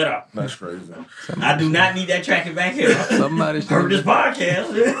ideas. Shut up. That's crazy. I do not need that tracking back here. Somebody Heard this should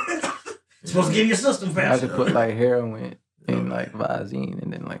podcast. Supposed to get in your system have fast. to put like heroin in like Visine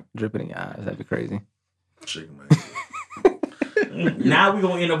and then like drip it in your eyes. That'd be crazy. Chicken man. Now we're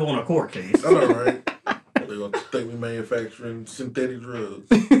gonna end up on a court case. I know, right? They're gonna think we manufacturing synthetic drugs.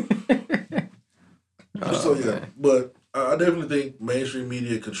 So yeah, man. but I definitely think mainstream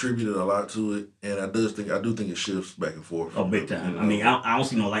media contributed a lot to it, and I do think it shifts back and forth. Oh, big time. I mean, I don't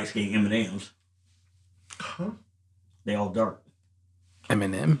see no light skinned M&Ms. Huh? They all dark.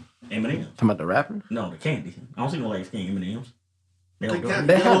 Eminem? M&Ms. Talking about the rapper? No, the candy. I don't see no light skinned M&Ms. They all They dark. got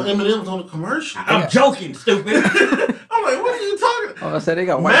They yellow have- M&Ms on the commercial. I'm joking, stupid. I'm like, what are you talking? Oh, I said they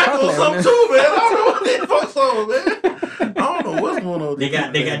got white Mac on chocolate. something Eminem. too, man. I don't know what they folks on, man. I don't know what's going on. With They these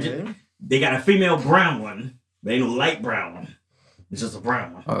got people, man. they got a female brown one, but ain't no light brown one. It's just a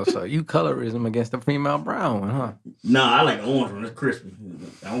brown one. Oh, so you colorism against the female brown one, huh? No, I like the orange one. It's crispy.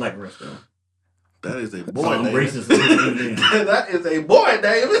 I don't like the rest of them. That is a So boy, I'm David. racist. against M&Ms. That is a boy,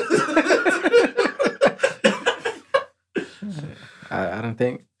 David. I don't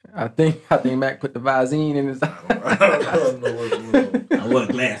think. I think Mac put the Visine in his eye. I don't know what's going on. I wear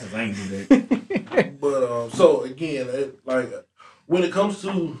glasses. I ain't do that. But so again, like when it comes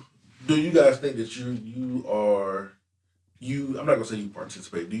to, do you guys think that you are I'm not gonna say you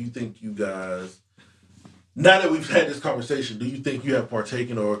participate. Do you think you guys, now that we've had this conversation, do you think you have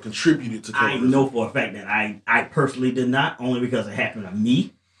partaken or contributed to I colorism? know for a fact that I personally did not, only because it happened to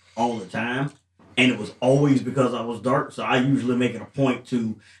me all the time. And it was always because I was dark. So I usually make it a point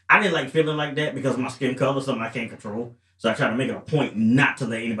to, I didn't like feeling like that because of my skin color, something I can't control. So I try to make it a point not to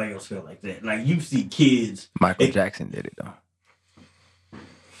let anybody else feel like that. Like you see kids. Michael Jackson did it though.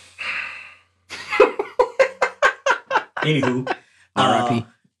 Anywho. R.I.P.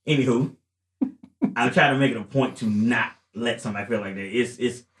 Anywho. I try to make it a point to not let somebody feel like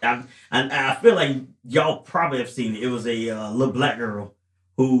that. I feel like y'all probably have seen it. It was a little black girl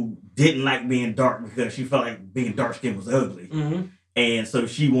who didn't like being dark because she felt like being dark skinned was ugly. Mm-hmm. And so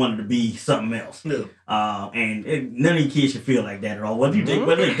she wanted to be something else. Yeah. None of you kids should feel like that at all. What do you think?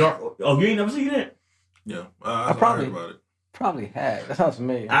 Whether they dark? Oh, you ain't never seen that? Yeah. I heard about it. Probably had. That sounds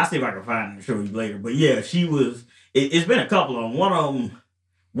familiar. I'll see if I can find it and show you later. But yeah, she was. It's been a couple of them. One of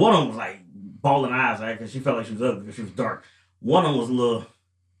them was like bawling eyes, right? Because she felt like she was ugly because she was dark. One of them was a little.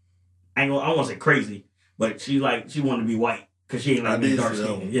 I don't want to say crazy, but she wanted to be white because she ain't like being dark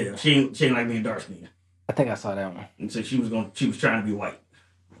skinned. Yeah, she ain't like being dark skinned. I think I saw that one. And so she was trying to be white.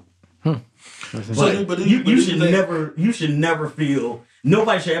 So, But you should never feel,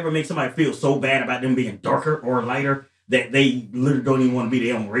 nobody should ever make somebody feel so bad about them being darker or lighter that they literally don't even want to be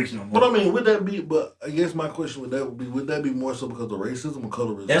their own race no more. But I mean, but I guess my question would that be more so because of racism or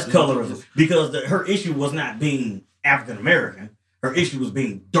colorism? That's colorism. Because her issue was not being African American. Her issue was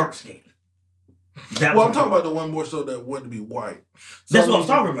being dark skinned. I'm talking about the one more so that wanted to be white. So That's what I'm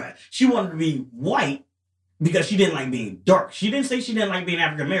talking about. She wanted to be white because she didn't like being dark. She didn't say she didn't like being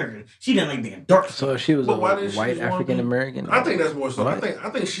African American. She didn't like being dark. So if she was But why didn't a she white just wanna African American. I think that's more so. What? I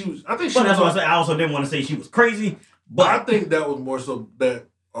think she was. But that's what I said. I also didn't want to say she was crazy. But I But think that was more so that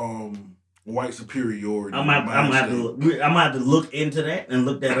white superiority. I'm gonna have to look into that and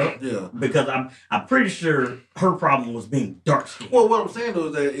look that up. Yeah. Because I'm pretty sure her problem was being dark skinned. Well, what I'm saying though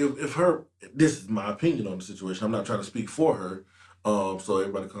is that if her, this is my opinion on the situation. I'm not trying to speak for her. So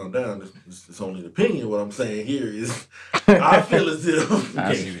everybody calm down. It's only an opinion. What I'm saying here is, I feel as if I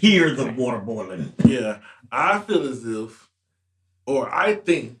Okay, see what hear you're the saying. water boiling. yeah, I feel as if, or I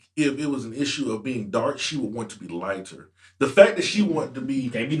think if it was an issue of being dark, she would want to be lighter. The fact that she wanted to be,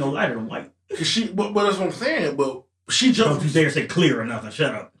 Can't be no lighter than white. but that's what I'm saying. But she Don't jumped. you dare say clear or nothing.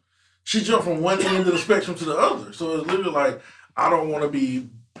 Shut up. She jumped from one end of the spectrum to the other. So it's literally like, I don't want to be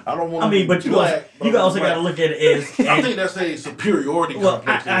But you black. also got to look at it as. I think that's a superiority Well,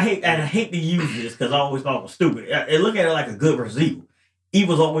 complex. I hate to use this because I always thought it was stupid. I look at it like a good versus evil.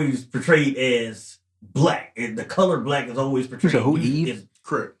 Evil's always portrayed as black. And the color black is always portrayed. who, Eve? As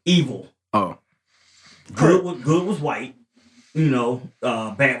Correct. evil. Oh. Good was white.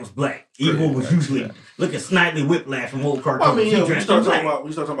 Bad was black. Evil was usually look at Snidely Whiplash from old cartoons. Well, I mean,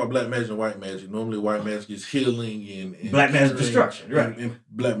 we start talking about black magic and white magic. Normally, white magic is healing and black magic destruction, right? And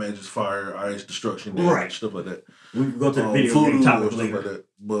black magic is fire, ice, destruction, right? Stuff like that. We can go to the video voodoo game topic stuff later. like that.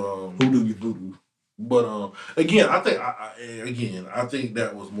 But voodoo. But again, I think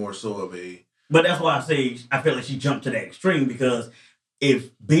that was more so of a. But that's why I say I feel like she jumped to that extreme because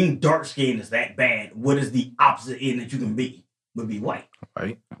if being dark skinned is that bad, what is the opposite end that you can be? Would be white,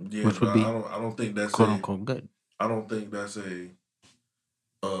 right? Yeah, which would be I don't think that's quote unquote good. I don't think that's a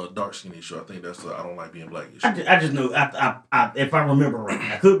dark skin issue. I think that's I don't like being black issue. I just know I if I remember right,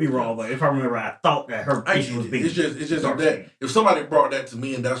 I could be wrong, but if I remember, I thought that her issue was being. It's just that if somebody brought that to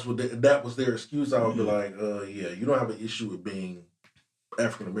me and that was their excuse, I would be like, yeah, you don't have an issue with being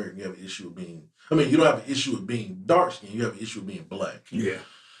African American. You have an issue with being. I mean, you don't have an issue with being dark skin. You have an issue with being black. Yeah.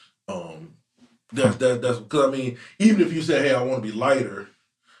 That's because I mean, even if you say, hey, I want to be lighter,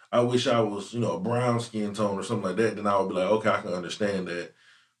 I wish I was, a brown skin tone or something like that, then I would be like, okay, I can understand that.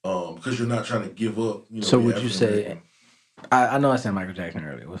 Because you're not trying to give up. So would you say? I know I said Michael Jackson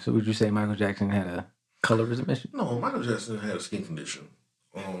earlier. So would you say Michael Jackson had a colorism issue? No, Michael Jackson had a skin condition.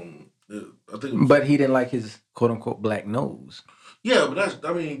 I think, but he didn't like his quote unquote black nose. Yeah, but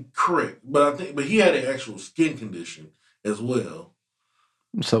correct. But he had an actual skin condition as well.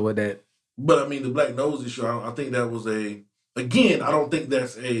 So with that. But I mean, the black nose issue, I think that was again, I don't think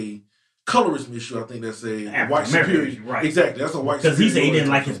that's a colorism issue. I think that's a white superiority. Right. Exactly. That's a white superiority. Because he didn't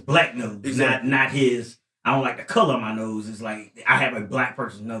like his black nose. Exactly. Not his, I don't like the color of my nose. It's like, I have a black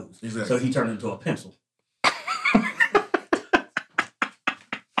person's nose. Exactly. So he turned into a pencil.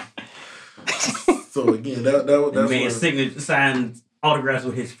 So again, that's where signature signed autographs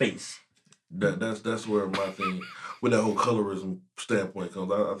with his face. That's where my thing with that whole colorism standpoint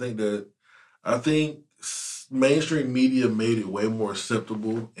comes. I think mainstream media made it way more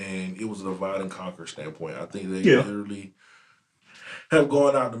acceptable, and it was a divide and conquer standpoint. I think they literally have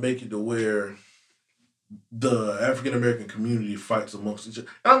gone out to make it to where the African American community fights amongst each other.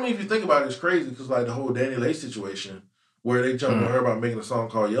 I mean, if you think about it, it's crazy because like the whole Danny Lay situation, where they jumped on her about making a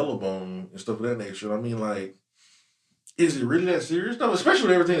song called Yellowbone and stuff of that nature. I mean, like, is it really that serious though? Especially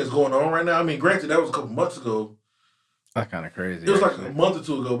with everything that's going on right now. I mean, granted, that was a couple months ago. That's kind of crazy. It was like a month or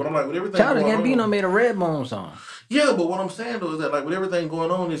two ago, but I'm like, with everything Childish Gambino made a Redbone song. Yeah, but what I'm saying though is that like with everything going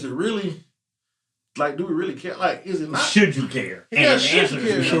on, is it really like do we really care? Like, is it not? Should you care? Yeah, should you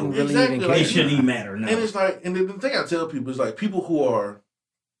care? Shouldn't really exactly. even care. It shouldn't even matter. No. And it's like, and the thing I tell people is like people who are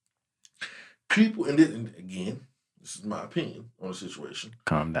and again, this is my opinion on the situation.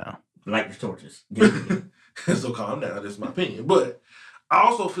 Calm down. Light your torches. So calm down. This is my opinion, but I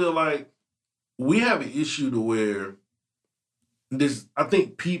also feel like we have an issue to where. I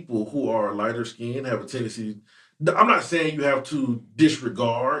think people who are lighter skinned have a tendency. I'm not saying you have to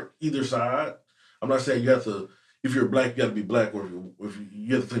disregard either side. I'm not saying you have to. If you're black, you got to be black, or if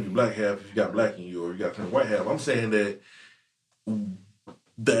you have to claim your black half. If you got black in you, or you got to claim white half. I'm saying that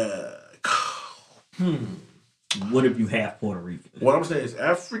What if you have Puerto Rican? What I'm saying is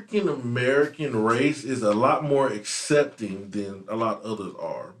African American race is a lot more accepting than a lot of others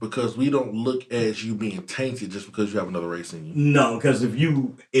are because we don't look at you being tainted just because you have another race in you. No, because if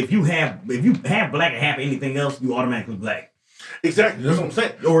you have black and have anything else, you automatically black. Exactly, that's what I'm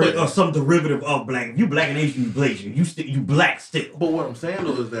saying. Or some derivative of black. If you black and Asian, you Blasian. You black still. But what I'm saying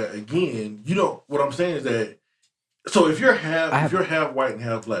though is that again, what I'm saying is that so if you're half white and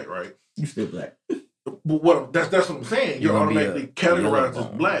half black, right? You still black. But that's what I'm saying. You're automatically categorized as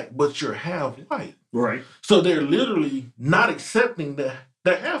black, but you're half white. Right. So they're literally not accepting that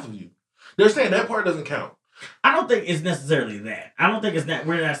half of you. They're saying that part doesn't count. I don't think it's necessarily that. I don't think it's not.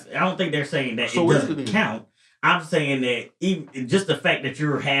 I don't think they're saying that it doesn't count. I'm saying that even just the fact that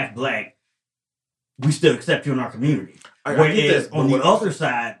you're half black, we still accept you in our community. Whereas on the other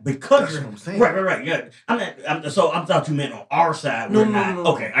side, because you're right, yeah. I thought you meant on our side. We're not.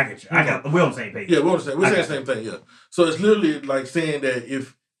 Okay, I get you. We're on the same page. Yeah, we're saying the same thing. Yeah. So it's literally like saying that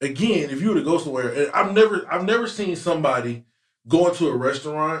if you were to go somewhere, and I've never seen somebody go into a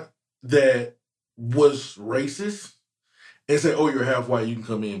restaurant that was racist and say, "Oh, you're half white, you can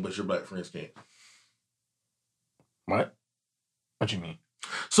come in, but your black friends can't." What? What you mean?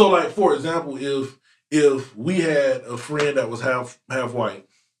 So, like for example, if we had a friend that was half white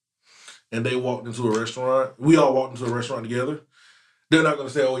and they walked into a restaurant, we all walked into a restaurant together, they're not going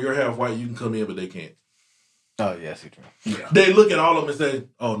to say, oh, you're half white, you can come in, but they can't. Oh, yeah, I see true. Yeah. They look at all of them and say,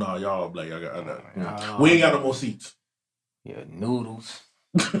 oh, no, y'all are black. I know. We ain't got no more seats. Yeah, noodles.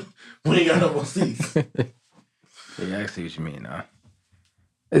 We ain't got no more seats. Yeah, I see what you mean now.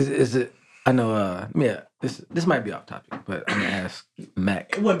 Is it? I know. Yeah, this might be off topic, but I'm gonna ask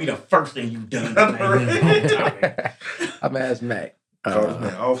Mac. It wouldn't be the first thing you've done tonight. I'm gonna ask Mac. Call this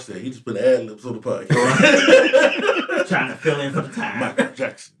man Offset. He just put ad libs on the podcast. Trying to fill in for the time. Michael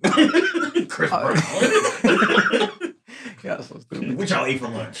Jackson. Chris Brown. Yeah, so stupid. What y'all ate for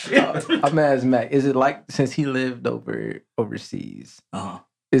lunch? I'm gonna ask Mac. Is it like, since he lived overseas?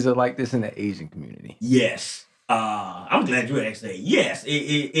 Is it like this in the Asian community? Yes. I'm glad you asked that. Yes, it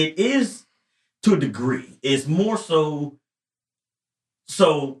is to a degree. It's more so.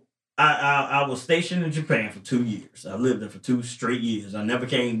 So I was stationed in Japan for 2 years. I lived there for 2 straight years. I never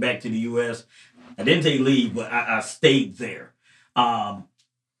came back to the U.S. I didn't take leave, but I stayed there.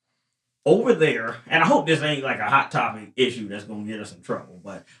 Over there, and I hope this ain't like a hot topic issue that's going to get us in trouble,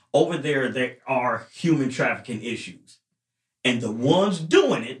 but over there are human trafficking issues. And the ones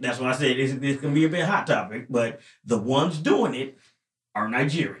doing it, that's why I said it's going to be a bit hot topic, but the ones doing it are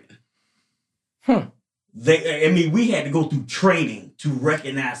Nigerian. We had to go through training to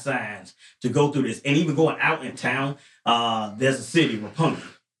recognize signs, to go through this. And even going out in town, there's a city, Roppongi.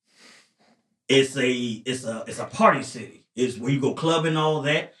 It's a party city. It's where you go clubbing and all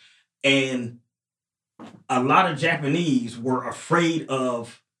that. And a lot of Japanese were afraid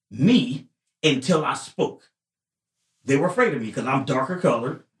of me until I spoke. They were afraid of me because I'm darker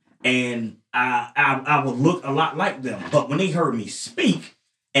colored and I would look a lot like them. But when they heard me speak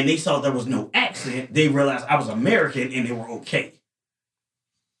and they saw there was no accent, they realized I was American and they were okay.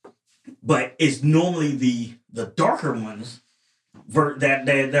 But it's normally the darker ones that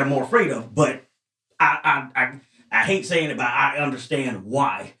they're more afraid of. But I hate saying it, but I understand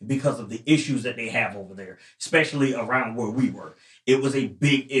why, because of the issues that they have over there, especially around where we were. It was a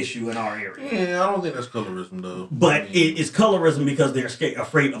big issue in our area. Yeah, I don't think that's colorism, though. But it's colorism because they're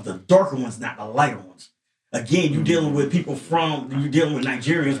afraid of the darker ones, not the lighter ones. Again, you're dealing with you're dealing with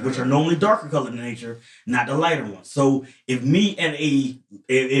Nigerians, which are normally darker colored in nature, not the lighter ones. So if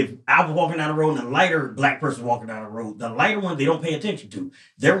I was walking down the road and a lighter black person walking down the road, the lighter ones they don't pay attention to.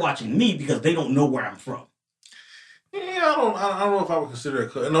 They're watching me because they don't know where I'm from. Yeah, I don't know if I would consider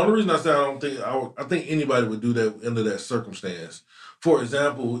it. And the only reason I say I think anybody would do that under that circumstance. For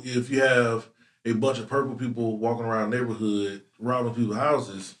example, if you have a bunch of purple people walking around the neighborhood, robbing people's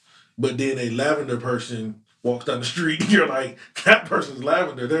houses, but then a lavender person walks down the street, you're like, that person's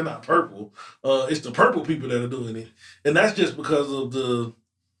lavender, they're not purple. It's the purple people that are doing it. And that's just because of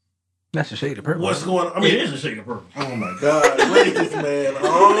that's a shade of purple. What's going on? I mean, it is a shade of purple. Oh my God, wait this man.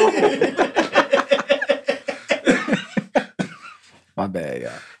 Oh. My bad,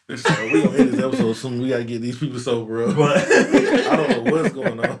 y'all. We gonna end this episode soon. We gotta get these people sober up. But I don't know what's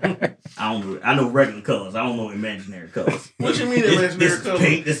going on. I know regular colors. I don't know imaginary colors. What you mean imaginary this colors?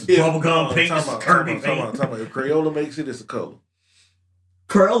 Paint, this is bubblegum paint, this is Kirby paint. Talking about if Crayola makes it, it's a color.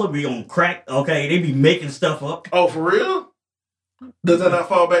 Crayola be on crack. Okay, they be making stuff up. Oh, for real? Does that not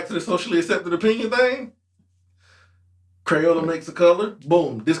fall back to the socially accepted opinion thing? Crayola makes a color.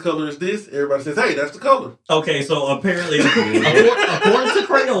 Boom. This color is this. Everybody says, hey, that's the color. Okay, so apparently, according to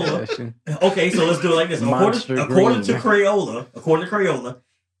Crayola, okay, so let's do it like this. According to Crayola,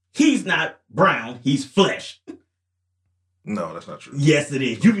 he's not brown. He's flesh. No, that's not true. Yes, it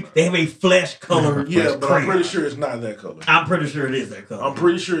is. They have a flesh color. Yeah, but I'm pretty sure it's not that color. I'm pretty sure it is that color. I'm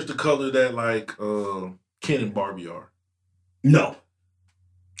pretty sure it's the color that like Ken and Barbie are. No.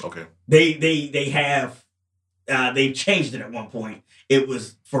 Okay. They have. They changed it at one point. It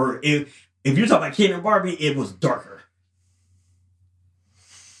was if you're talking about Ken and Barbie, it was darker.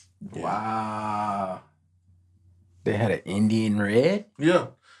 Wow. They had an Indian red? Yeah.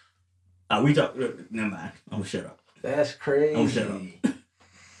 We talk. Never mind. I'm gonna shut up. That's crazy. I'm shut up.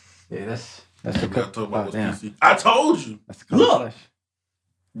 Yeah, that's the color. I told you. That's the color. Look.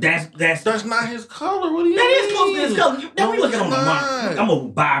 That's not his color. What do you mean? That is close to his color. Now we looking on the monitor. I'm gonna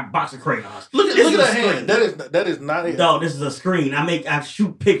buy a box of crayons. Look at that hand. That is not it. No, this is a screen. I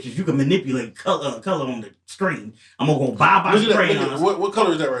shoot pictures. You can manipulate color on the screen. I'm gonna go buy a box of crayons. What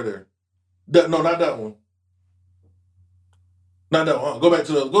color is that right there? No, not that one. Not that one. Go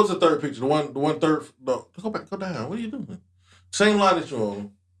to the third picture. The one third. No, go down. What are you doing? Same line that you're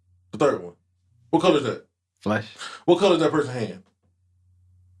on. The third one. What color is that? Flesh. What color is that person's hand?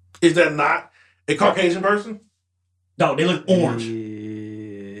 Is that not a Caucasian person? No, they look orange.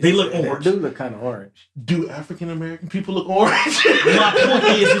 Yeah. They look orange. They do look kind of orange. Do African American people look orange? My point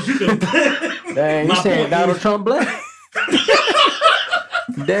is you can. Dang, you saying Donald Trump black?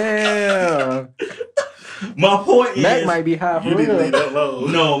 Damn. My point Mac is, might be high for You need to leave real. that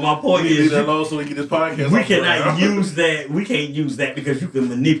alone. no, my point You need to leave is, that alone so we get this podcast. we off the cannot ground. use that. We can't use that because you can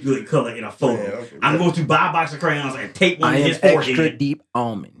manipulate color in a photo. Yeah, okay. I'm going to buy a box of crayons and tape one I to am his forehead. extra deep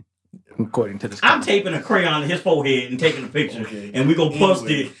almond, according to this. I'm taping a crayon to his forehead and taking a picture, Okay. and we're gonna post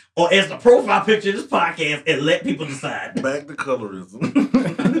Anyway. it or as the profile picture of this podcast and let people decide. Back to colorism.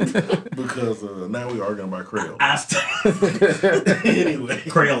 Because now we're arguing about crayons. Anyway.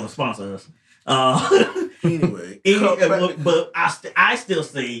 Crayola sponsor us. Anyway. But I still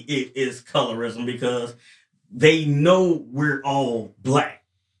say it is colorism because they know we're all black.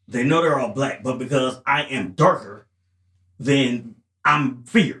 They know they're all black, but because I am darker, then I'm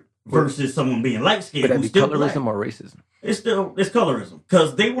feared versus someone being light skinned. Would that who's be still colorism black. or racism? It's colorism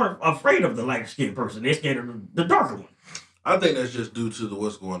because they weren't afraid of the light skinned person. They're scared of the darker one. I think that's just due to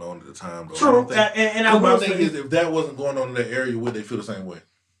what's going on at the time, though. True, I don't think, and I my will thing say, is, if that wasn't going on in that area, would they feel the same way?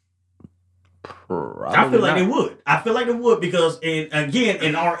 Probably I feel like not. they would. I feel like they would because,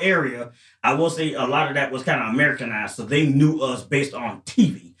 in our area, I will say a lot of that was kind of Americanized, so they knew us based on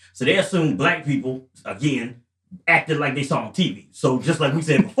TV. So they assumed black people, again, acted like they saw on TV. So just like we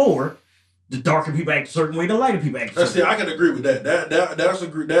said before, the darker people act a certain way, the lighter people act a certain See, way. I can agree with that. That's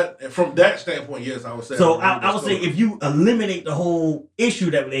agree that from that standpoint, yes, I would say. So I I would say if you eliminate the whole issue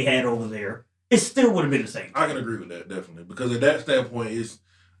that they had over there, it still would have been the same. I can agree with that definitely because at that standpoint, it's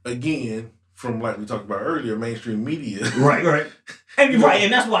again from like we talked about earlier, mainstream media. Right. And right,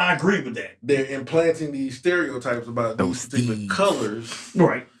 and that's why I agree with that. They're implanting these stereotypes about these particular colors.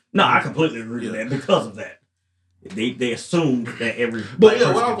 Right. No, I completely agree with that because of that. They assumed that every But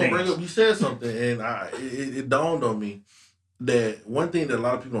yeah, black what I person was gonna bring thinks. up, you said something, and it dawned on me that one thing that a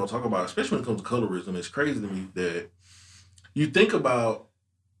lot of people don't talk about, especially when it comes to colorism, it's crazy to me that you think about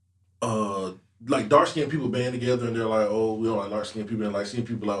like dark skinned people band together and they're like, oh, we don't like dark skinned people, and light skinned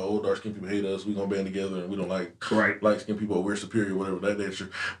people like, oh, dark skinned people hate us, we gonna band together and we don't like Right. light skinned people, or we're superior, whatever that nature.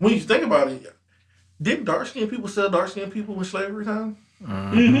 When you think about it, didn't dark skinned people sell dark skinned people in slavery time?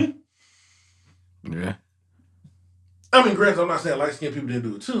 Mm-hmm. Yeah. I mean, granted, I'm not saying light skinned people didn't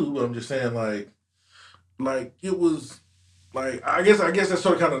do it too, but I'm just saying like it was like I guess that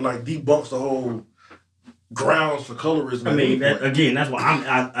sort of kind of like debunks the whole grounds for colorism. I mean, that's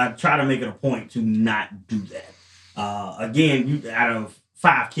why I try to make it a point to not do that. Again, you out of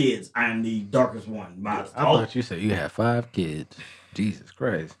 5 kids, I am the darkest one. I thought you said you had 5 kids. Jesus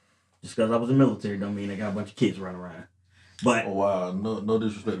Christ. Just because I was in the military don't mean I got a bunch of kids running around. But Oh wow, no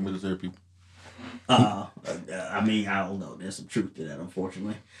disrespect to military people. I mean, I don't know. There's some truth to that,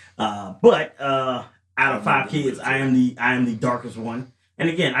 unfortunately. But out of 5 kids, I am the darkest one. And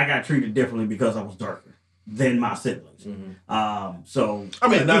again, I got treated differently because I was darker than my siblings. So I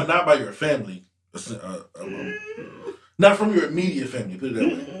mean, not by your family, not from your immediate family. Put it that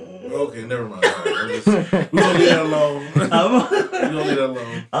way. Okay, never mind. All right, we're gonna leave that alone. We're gonna leave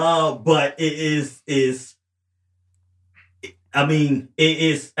that alone. But it is. I mean, it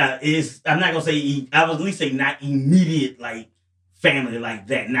is. I'm not gonna say. I would at least say not immediate like family like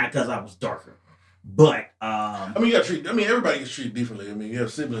that. Not because I was darker, but I mean, you got treat. I mean, everybody gets treated differently. I mean, you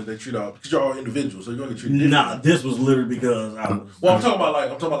have siblings they treat all because you're all individuals, so you're gonna get treated differently. nah. This was literally because I was. Well, I'm talking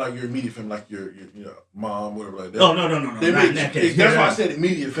about like your immediate family, like your mom, whatever like that. Oh no. They Not make, in that case. that's why I said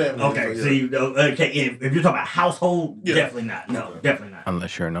immediate family. Okay, So, so you okay? If you're talking about household, Yeah. definitely not. No, Okay. definitely not.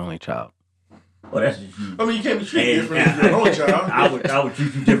 Unless you're an only child. Well, that's just you. I mean, you can't be treated And- differently if you're an only child. I would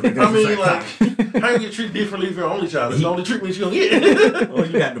treat you differently. I mean, like, how you get treated differently if you're an only child? It's the only treatment you're gonna get. well,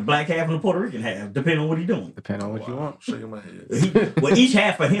 you got the black half and the Puerto Rican half, depending on what he's doing. Depending on what you want. Shaking my head. Well, each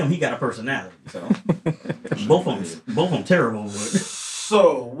half for him, he got a personality. So both of them terrible. But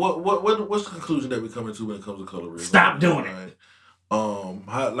So, what's the conclusion that we coming to when it comes to colorism? Stop doing it. it.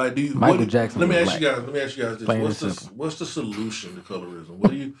 How do you? Michael Jackson Let me was ask you guys. Let me ask you guys this: Plain and simple. what's the solution to colorism?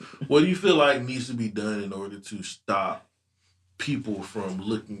 What do you feel like needs to be done in order to stop people from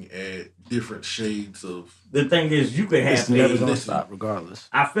looking at different shades of? the thing is, you could It's have never a. gonna listen. stop regardless.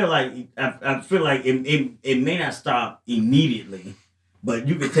 I feel like it may not stop immediately, but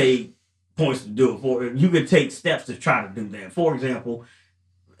you could take points to do it. You could take steps to try to do that. For example,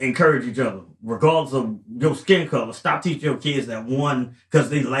 encourage each other, regardless of your skin color. Stop teaching your kids that one because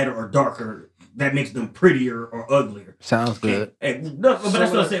they lighter or darker that makes them prettier or uglier. Sounds good. No, but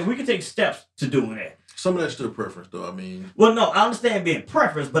that's what I'm saying. We can take steps to doing that. Some of that's still preference, though. I mean, Well, no, I understand being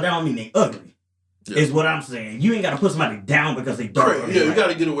preference, but that don't mean they ugly. Yeah. Is what I'm saying. You ain't got to put somebody down because they dark. correct. Yeah, you got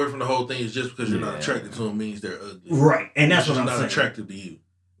to get away from the whole thing. Is just because you're not Yeah. attracted to them means they're ugly. Right, and that's It's what I'm just not saying. attractive to you.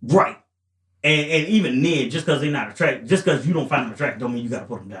 Right. And even then, just because they're not attractive, just because you don't find them attractive, don't mean you got to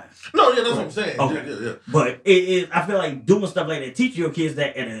put them down. No, yeah, that's what I'm saying. Okay. Yeah. But it is, I feel like doing stuff like that, teach your kids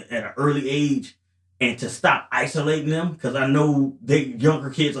that at an early age, and to stop isolating them, because I know younger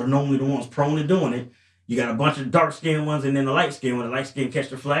kids are normally the ones prone to doing it. You got a bunch of dark skinned ones and then the light skinned one. The light skinned catch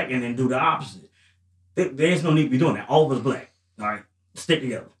the flag and then do the opposite. There's no need to be doing that. All of us black. All right, stick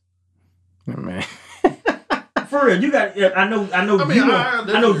together. Man. For real, you got. I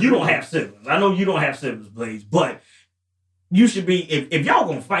know you don't have siblings. I know you don't have siblings, Blaze. But you should be. If y'all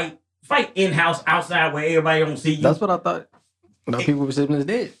gonna fight in house, outside where everybody don't see you. That's what I thought. People with siblings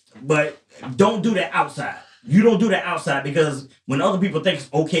did. But don't do that outside. You don't do that outside, because when other people think it's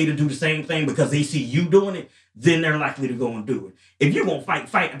okay to do the same thing because they see you doing it, then they're likely to go and do it. If you're gonna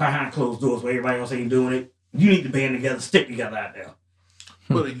fight behind closed doors where everybody else ain't doing it, you need to band together, stick together out there.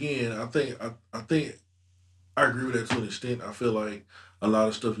 But again, I think I agree with that to an extent. I feel like a lot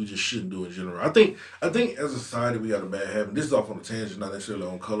of stuff you just shouldn't do in general. I think as a society we got a bad habit. This is off on a tangent, not necessarily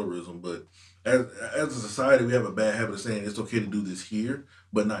on colorism, but as a society we have a bad habit of saying it's okay to do this here,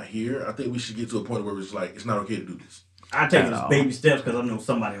 but not here. I think we should get to a point where it's like it's not okay to do this. I take it as baby steps because I know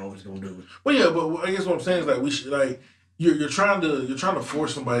somebody always gonna do it. Well, yeah, but I guess what I'm saying is like we should like. You're trying to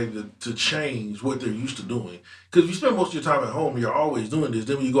force somebody to change what they're used to doing. Because if you spend most of your time at home and you're always doing this,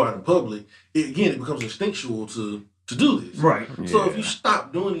 then when you go out in public, it becomes instinctual to do this. Right. So if you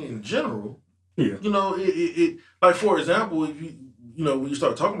stop doing it in general, yeah. You know, it like for example, if you when you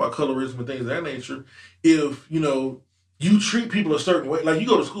start talking about colorism and things of that nature, if you treat people a certain way, like you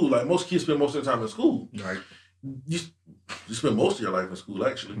go to school, like most kids spend most of their time in school. Right. You spend most of your life in school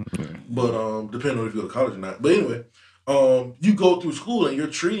actually, but depending on if you go to college or not. But anyway. You go through school and you're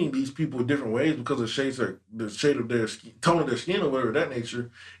treating these people different ways because of the shade of their skin, tone of their skin or whatever of that nature.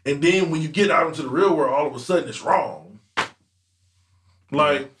 And then when you get out into the real world, all of a sudden it's wrong.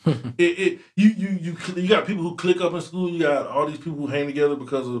 Like you got people who click up in school. You got all these people who hang together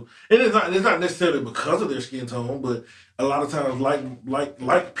because of, and it's not necessarily because of their skin tone, but a lot of times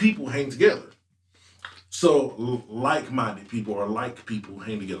like people hang together. So like-minded people or like people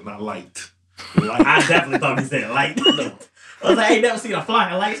hang together, not liked. I definitely thought he said light. No. I was like, I ain't never seen a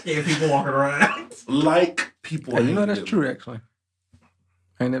flock of light-skinned people walking around. Like people. Hey, that's true, actually.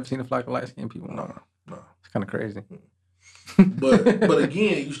 I ain't never seen a flock of light-skinned people. No. It's kind of crazy. But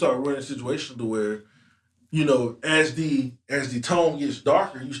again, you start running situations to where, as the tone gets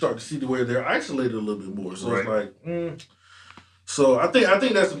darker, you start to see to where they're isolated a little bit more. So It's like, So I think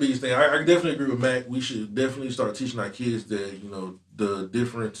that's the biggest thing. I definitely agree with Mac. We should definitely start teaching our kids that the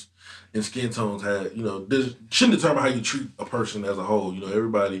difference in skin tones this shouldn't determine how you treat a person as a whole.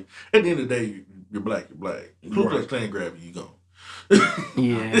 Everybody at the end of the day, you're black. You're black. Ku Klux Klan grab you gone.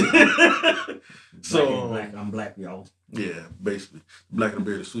 Yeah. So black, I'm black, y'all. Yeah, basically, black and the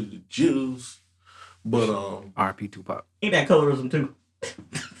bear the sweet of the Jews. But R.P. Tupac. Ain't that colorism too?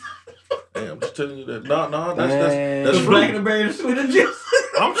 Hey, I'm just telling you that. No, that's fruit. Black and the berry, the sweet and juice.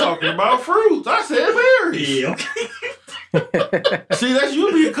 I'm talking about fruits. I said berries. Yeah, okay. See, that's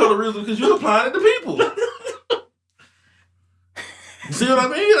you being colorism because you're applying it to people. See what I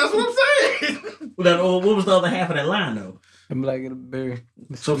mean? That's what I'm saying. What was the other half of that line though? The black and the berry.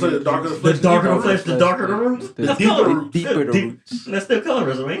 So say the darker the flesh, the darker the flesh, the darker the roots. The deeper the roots. That's still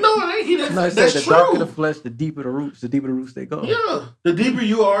colorism, ain't it? No, it ain't. No, it said the darker the flesh, the deeper the roots. The deeper the roots they go. Yeah, the deeper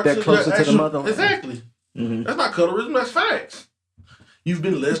you are, they're closer to the mother. Exactly. Mm-hmm. That's not colorism. That's facts. You've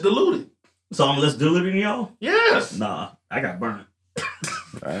been less diluted. So I'm less diluted than y'all? Yes. Nah, I got burnt.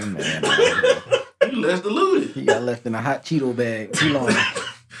 Right, man. You less diluted. He got left in a hot Cheeto bag too long.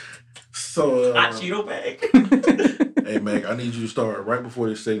 So hot Cheeto bag. Hey, Mac, I need you to start right before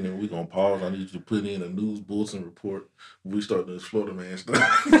this segment. We're gonna pause. I need you to put in a news bulletin report when we start this Florida man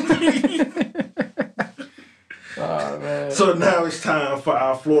stuff. Oh, man. So now it's time for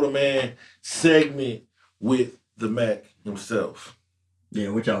our Florida man segment with the Mac himself. Yeah,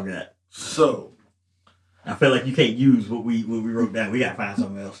 what y'all got? So I feel like you can't use what we wrote down. We gotta find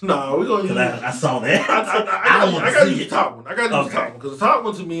something else. No, we're gonna use. I saw that. I gotta use the top one. I gotta use the top one because the top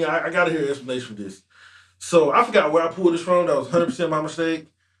one to me, I gotta hear an explanation for this. So I forgot where I pulled this from. That was 100% my mistake.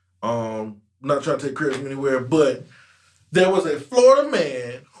 Not trying to take credit from anywhere, but there was a Florida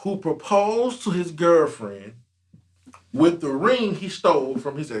man who proposed to his girlfriend with the ring he stole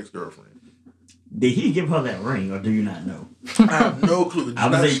from his ex-girlfriend. Did he give her that ring, or do you not know? I have no clue. It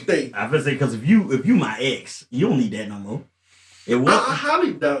does not state. I would say because if you my ex, you don't need that no more. It was. I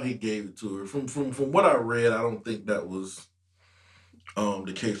highly doubt he gave it to her. From what I read, I don't think that was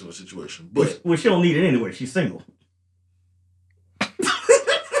the case of the situation. But well, she don't need it anyway. She's single.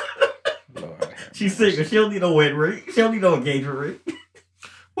 She's single. She don't need no wedding ring. She don't need no engagement ring.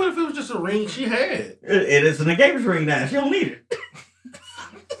 What if it was just a ring she had? It is an engagement ring now. She don't need it.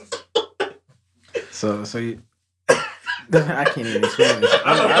 So you I can't even explain this.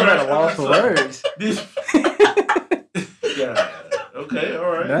 I'm at a loss for words. Yeah. Okay.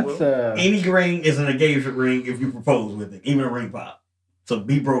 All right. That's Any ring is an engagement ring if you propose with it, even a ring pop. So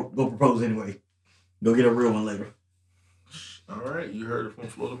be broke, go propose anyway. Go get a real one later. All right. You heard it from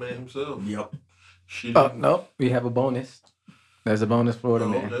Florida Man himself. Yep. Oh no, we have a bonus. There's a bonus Florida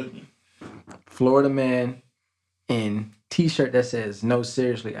man. Okay. Florida man in T-shirt that says "No,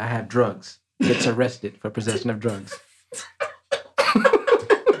 seriously, I have drugs." Gets arrested for possession of drugs.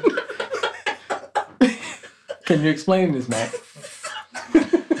 Can you explain this, Matt?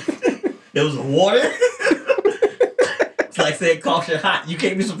 There was water. It's like saying caution hot. You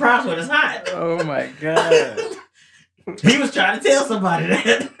can't be surprised when it's hot. Oh my god. He was trying to tell somebody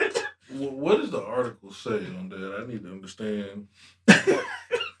that. What does the article say on that? I need to understand.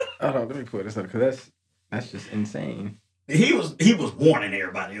 Hold on, let me pull this up because that's just insane. He was warning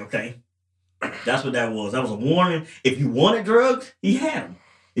everybody, okay? That's what that was. That was a warning. If you wanted drugs, he had them.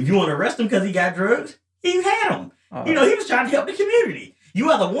 If you want to arrest him because he got drugs, he had them. He was trying to help the community.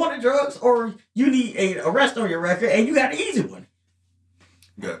 You either wanted drugs or you need an arrest on your record and you got an easy one.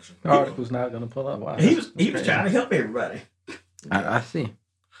 Gotcha. The article's not gonna pull up. Wow. He was trying to help everybody. I see.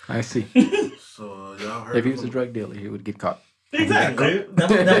 So y'all heard If he was a drug dealer, he would get caught. Exactly. That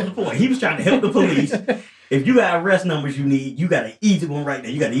was the point. He was trying to help the police. If you got arrest numbers you need, you got an easy one right there.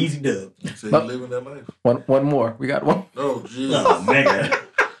 You got an easy dub. So you living that life. One more. We got one. Oh, jeez. Oh, man.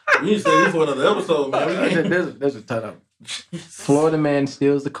 We need to say this for another episode, man. There's a ton of them. Florida man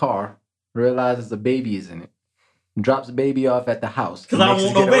steals the car, realizes the baby is in it, drops the baby off at the house. Because I don't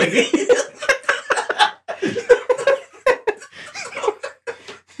want no baby.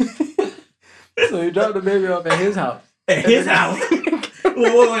 So he dropped the baby off at his house. At his house?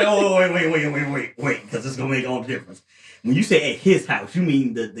 Wait, because it's going to make all the difference. When you say at his house, you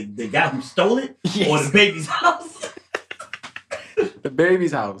mean the guy who stole it? Yes. Or the baby's house? The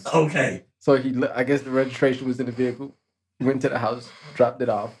baby's house. Okay. So I guess the registration was in the vehicle, went to the house, dropped it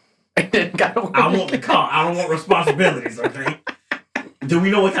off, and then got away. I want the car. I don't want responsibilities, okay? Do we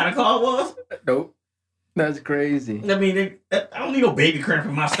know what kind of car it was? Nope. That's crazy. I mean, I don't need no baby cramp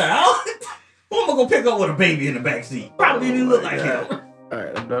in my style. Who am I going to pick up with a baby in the backseat? Probably didn't look like him. All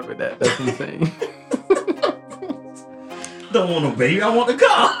right, I'm done with that. That's insane. Don't want no baby. I want the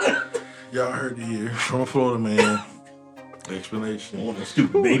car. Y'all heard it here from a Florida man. Explanation. I want a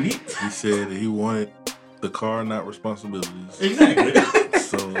stupid baby. He said that he wanted the car, not responsibilities. Exactly.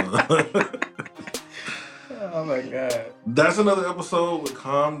 So, Oh my god. that's another episode with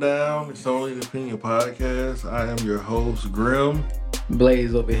Calm Down. It's Only an Opinion Podcast. I am your host, Grim.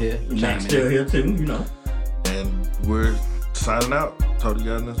 Blaze over here. Max still here too, you know. And we're signing out. Talk to you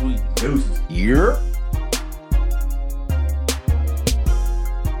guys next week. Deuces. Yeah.